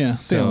 Yeah, they all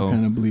So,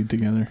 kind of bleed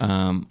together.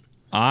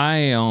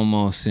 I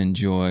almost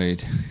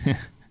enjoyed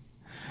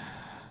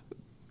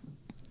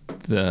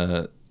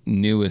the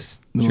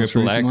newest The most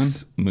Triple recent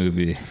X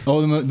movie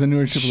the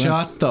newer Triple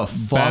X. Shut the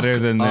fuck better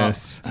than up.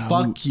 this.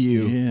 Fuck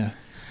you. Yeah.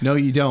 No,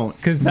 you don't.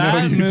 Because No,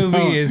 that you don't.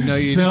 movie is No,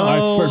 you so don't.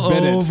 I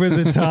forbid it. over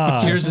the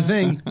top. Here's the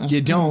thing.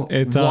 You don't.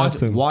 It's watch,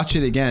 awesome. Watch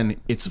it again.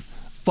 It's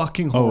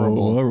fucking Oh,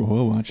 horrible.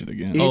 we'll watch it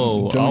again. It's-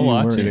 Don't I'll you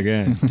watch worry. it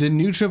again. The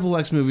new Triple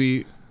X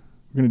movie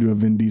We're gonna do a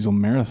Vin Diesel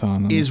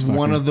marathon. On is this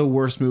one fucker. of the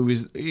worst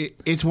movies.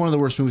 It's one of the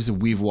worst movies that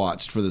we've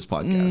watched for this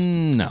podcast.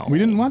 No. We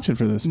didn't watch it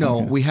for this.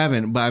 No, podcast. we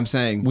haven't. But I'm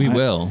saying We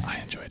will. I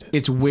enjoyed it.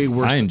 it's way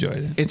worse. I enjoyed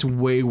it. It's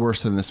way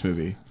worse than this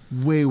movie.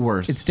 Way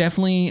worse. It's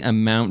definitely a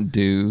Mountain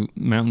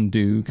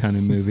Dew kind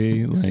of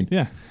movie. Like,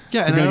 Yeah.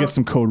 Yeah, We're and I gonna don't- get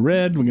some Code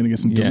Red. We're gonna get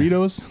some Yeah.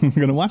 Doritos.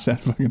 We're gonna watch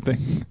that fucking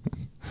thing.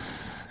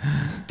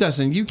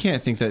 Dustin, you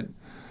can't think that.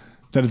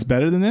 That it's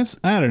better than this?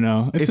 I don't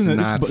know. It's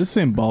not. It's the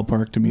same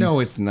ballpark to me. No,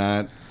 it's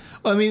not.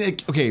 I mean,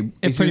 okay. it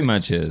it's pretty in-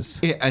 much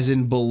is. as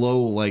in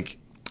below. Like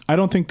I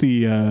don't think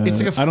the.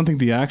 It's like a I don't think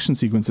the action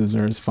sequences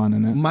are as fun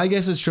in it. my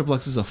guess is Triple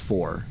X is a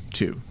 4-2.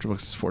 Triple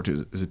X is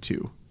 4-2 is a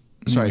 2.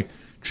 Sorry,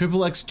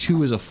 Triple X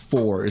 2 is a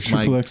 4. Is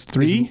Triple my X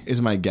 3?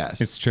 is my guess.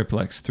 It's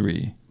Triple X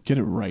 3. Get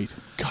it right.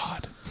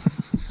 God.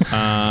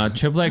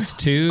 Triple X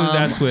 2,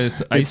 that's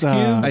with Ice It's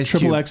Cube. Ice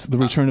Triple Cube. X: The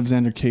Return of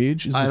Xander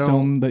Cage is I the don't-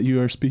 film that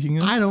you are speaking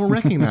of. I don't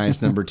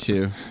recognize number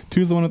 2.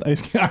 2 is the one with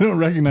Ice Cube. I don't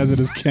recognize it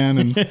as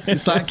canon.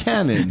 It's not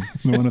canon.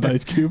 The one with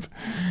Ice Cube,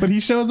 but he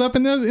shows up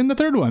in the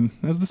third one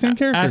as the same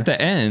character. At the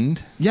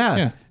end. Yeah,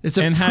 Yeah. it's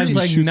a And has, He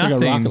like, shoots like a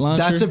nothing. rocket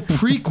launcher. that's a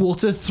prequel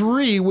to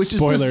 3, which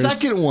is the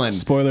second one.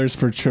 Spoilers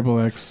for Triple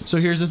X. So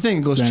here's the thing: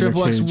 it goes Xander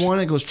Triple X Cage. 1,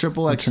 it goes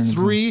Triple X Returns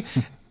 3,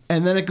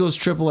 and then it goes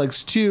Triple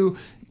X 2.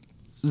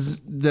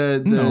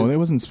 No, it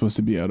wasn't supposed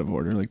to be out of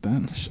order like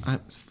that.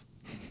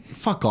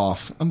 Fuck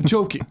off! I'm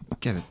joking.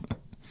 Get it?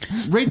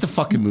 Rate the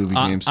fucking movie,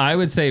 James. I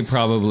would say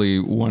probably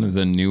one of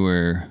the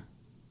newer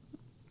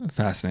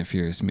Fast and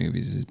Furious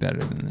movies is better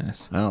than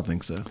this. I don't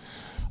think so.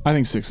 I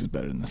think 6 is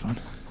better than this one.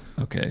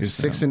 Okay. There's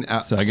 6 in.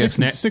 So I guess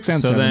Six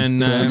and so 7.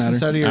 then 6 in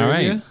Saudi all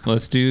Arabia. right,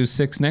 let's do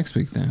 6 next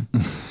week then.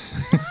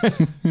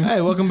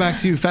 Hey, welcome back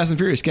to Fast and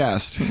Furious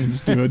Cast.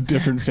 Let's do a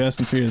different Fast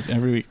and Furious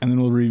every week, and then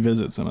we'll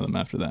revisit some of them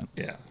after that.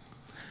 Yeah.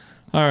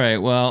 All right.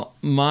 Well,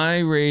 my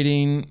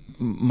reaction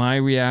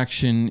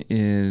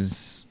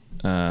is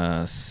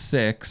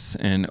 6,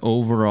 and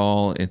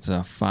overall it's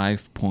a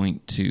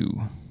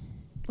 5.2.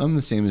 I'm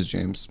the same as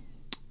James.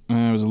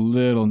 I was a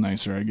little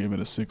nicer. I gave it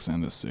a 6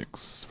 and a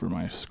 6 for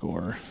my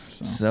score.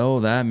 So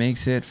that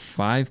makes it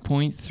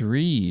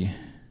 5.3.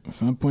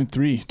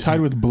 5.3.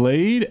 Tied with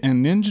Blade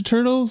and Ninja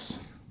Turtles.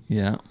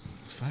 Yeah.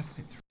 It's 5.3.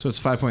 So it's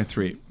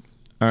 5.3.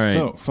 All right.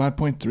 So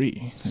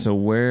 5.3. So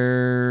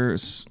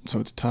where's...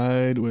 So it's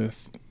tied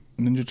with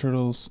Ninja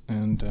Turtles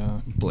and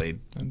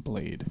Blade.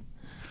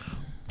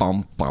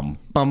 Bum, bum,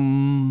 bum.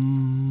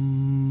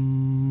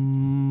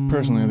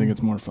 Personally, I think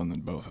it's more fun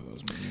than both of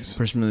those movies.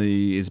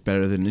 Personally, it's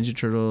better than Ninja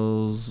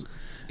Turtles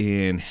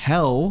in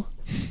Hell.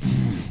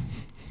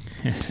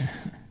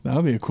 That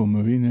would be a cool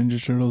movie,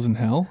 Ninja Turtles in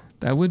Hell.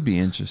 That would be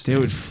interesting. They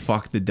would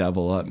fuck the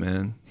devil up,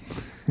 man.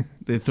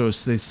 They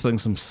sling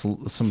some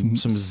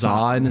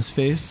za in his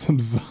face. Some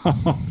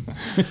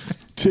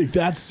Take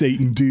that,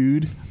 Satan,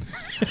 dude.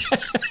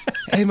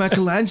 Hey,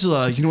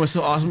 Michelangelo, you know what's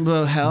so awesome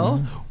about hell?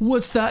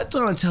 What's that,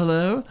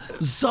 Donatello?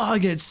 Za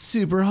gets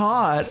super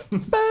hot.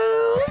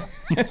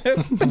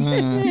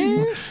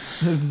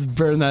 Just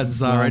burn that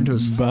za right into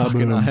his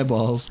fucking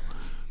eyeballs.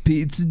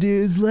 Pizza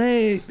dude's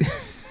late.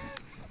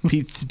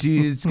 Pizza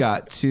dude's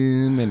got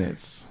 2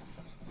 minutes.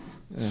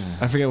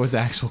 I forget what the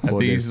actual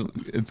quote is.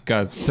 It's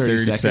got 30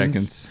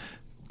 seconds.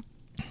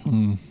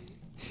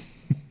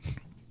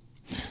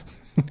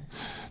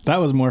 That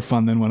was more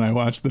fun than when I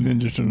watched the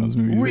Ninja Turtles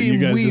movie that you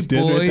guys just did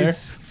boys. right there.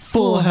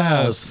 Full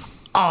House.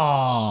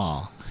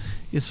 Aww.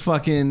 It's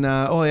fucking,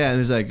 oh yeah, and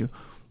there's like, what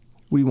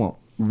do you want?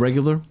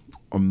 Regular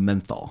or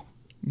menthol?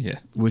 Yeah.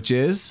 Which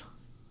is?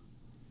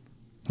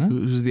 Huh?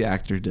 Who's the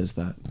actor who does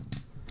that?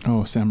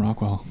 Oh, Sam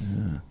Rockwell.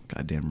 Yeah,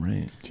 goddamn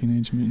right.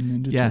 Teenage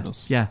Mutant Ninja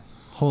Turtles. Yeah,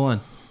 hold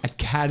on.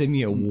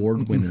 Academy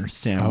Award winner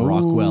Sam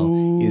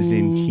Rockwell is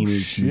in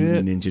Teenage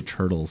Mutant Ninja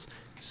Turtles.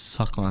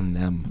 Suck on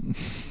them.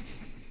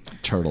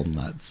 Turtle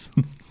nuts.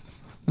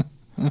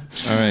 All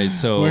right,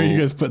 so Where are you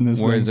guys putting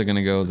this Where thing? is it going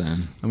to go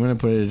then? I'm going to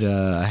put it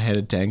ahead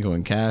of Tango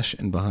and Cash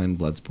and behind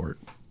Bloodsport.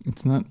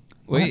 It's not.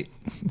 Wait.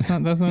 It's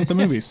not. That's not the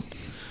movies.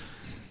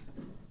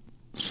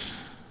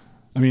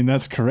 I mean,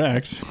 that's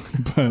correct,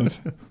 but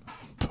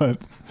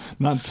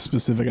not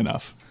specific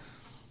enough.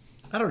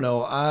 I don't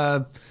know.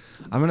 I'm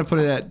going to put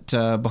it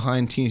at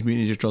behind Teenage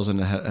Mutant Ninja Turtles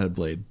and ahead of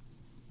Blade.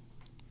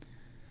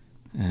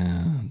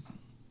 And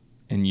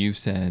you've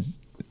said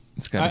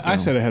it's got. I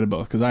said ahead of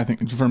both because I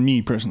think, for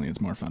me personally, it's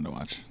more fun to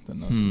watch than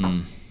those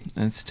two.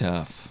 That's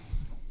tough.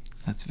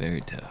 That's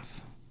very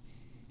tough.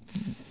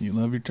 You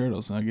love your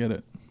turtles. I get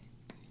it.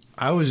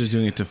 I was just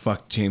doing it to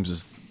fuck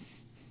James's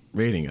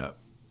rating up.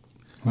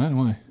 What?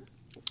 Why?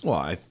 Well,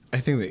 I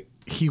think that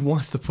he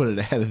wants to put it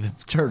ahead of the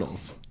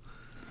Turtles.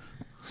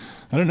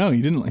 I don't know.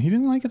 He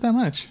didn't like it that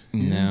much.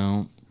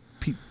 No.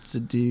 Pizza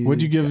dude.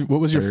 What'd you give? What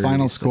was your 30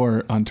 final seconds.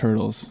 score on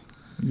Turtles?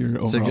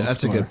 Your overall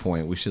That's score. a good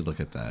point. We should look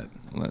at that.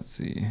 Let's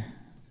see.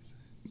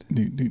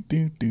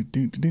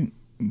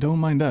 Don't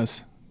mind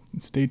us.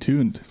 Stay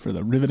tuned for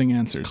the riveting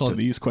answers to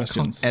these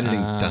questions.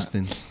 Editing,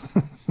 Dustin.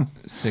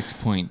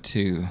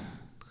 6.2.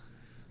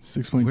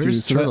 6.2.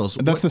 Where's So Turtles?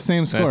 that's the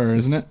same score,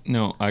 isn't it?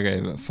 No, I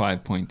gave it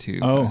 5.2.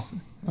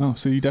 Oh,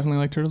 so you definitely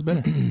like Turtles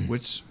better.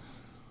 Which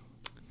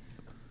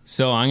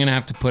So I'm going to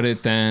have to put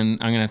it then.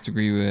 I'm going to have to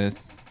agree with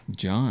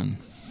John.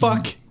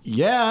 fuck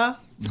yeah,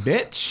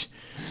 bitch.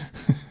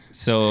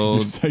 So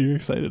You're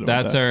excited about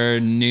that's that. our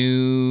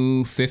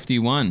new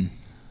 51.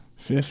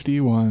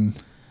 51.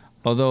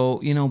 Although,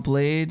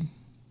 Blade,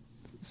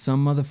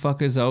 some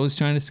motherfuckers always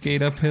trying to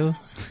skate uphill.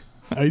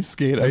 Ice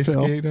skate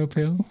uphill. Ice skate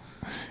uphill.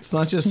 It's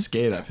not just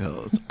skate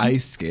uphill. It's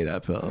ice skate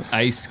uphill.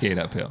 Ice skate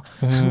uphill.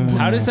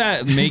 How does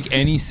that make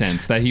any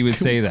sense that he would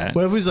say that?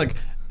 What if he's like,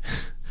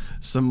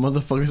 some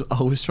motherfuckers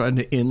always trying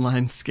to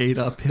inline skate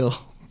uphill?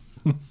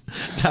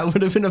 That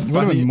would have been a Would have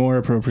funny, been more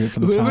appropriate for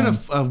the would time.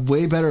 have been a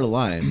way better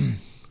line.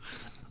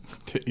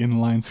 To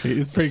inline skate.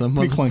 It's pretty Some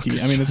clunky.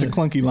 motherfuckers I mean, it's a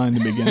clunky line to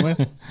begin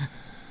with.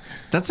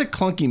 That's a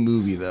clunky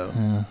movie,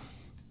 though.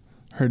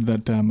 Heard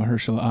that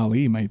Mahershala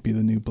Ali might be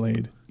the new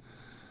Blade.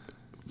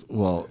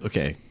 Well,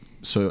 okay.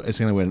 So it's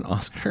going to win an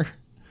Oscar?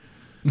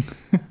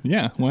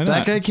 Yeah, why That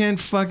not? guy can't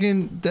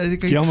fucking... That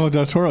guy, Guillermo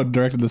del Toro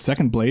directed the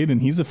second Blade,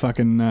 and he's a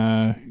fucking...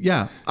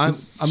 yeah. I'm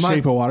Shape not...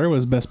 of Water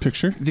was Best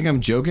Picture. You think I'm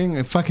joking?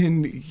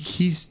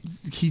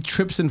 He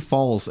trips and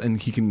falls,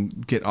 and he can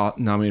get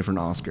nominated for an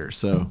Oscar.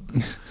 So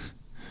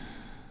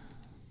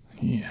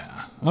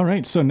Yeah. All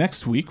right, so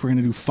next week we're going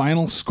to do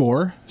Final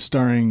Score,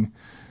 starring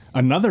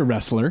another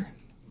wrestler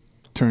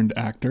turned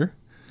actor.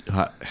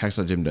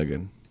 Hacksaw Jim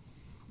Duggan,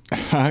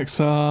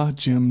 Hacksaw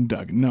Jim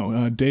Duggan.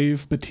 No,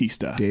 Dave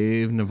Bautista.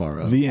 Dave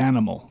Navarro. The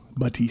Animal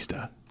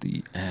Bautista.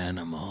 The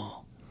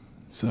animal.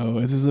 So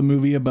this is a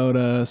movie about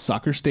a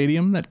soccer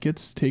stadium that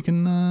gets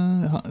taken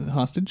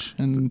hostage,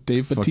 and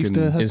Dave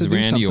Bautista has Is to do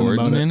Randy something Orton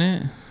about it. in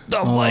it? The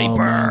Oh, Viper.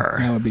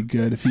 man, that would be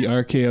good if he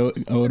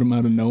RKO'd him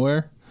out of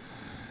nowhere.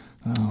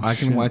 Oh, I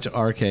can shit. watch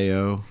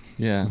RKO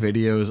Yeah.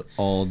 videos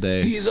all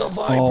day. He's a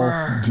Viper.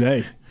 all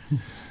day.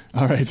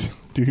 All right,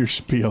 do your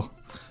spiel.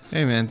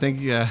 Hey man, thank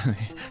you.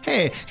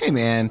 Hey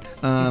man,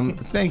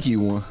 thank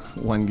you,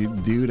 one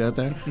dude out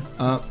there.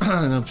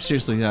 No,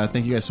 seriously,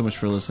 thank you guys so much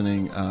for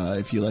listening.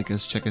 If you like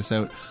us, check us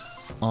out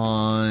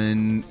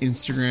on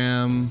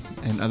Instagram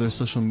and other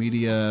social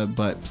media.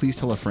 But please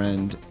tell a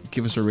friend,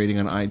 give us a rating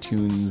on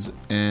iTunes,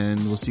 and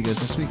we'll see you guys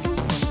next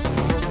week.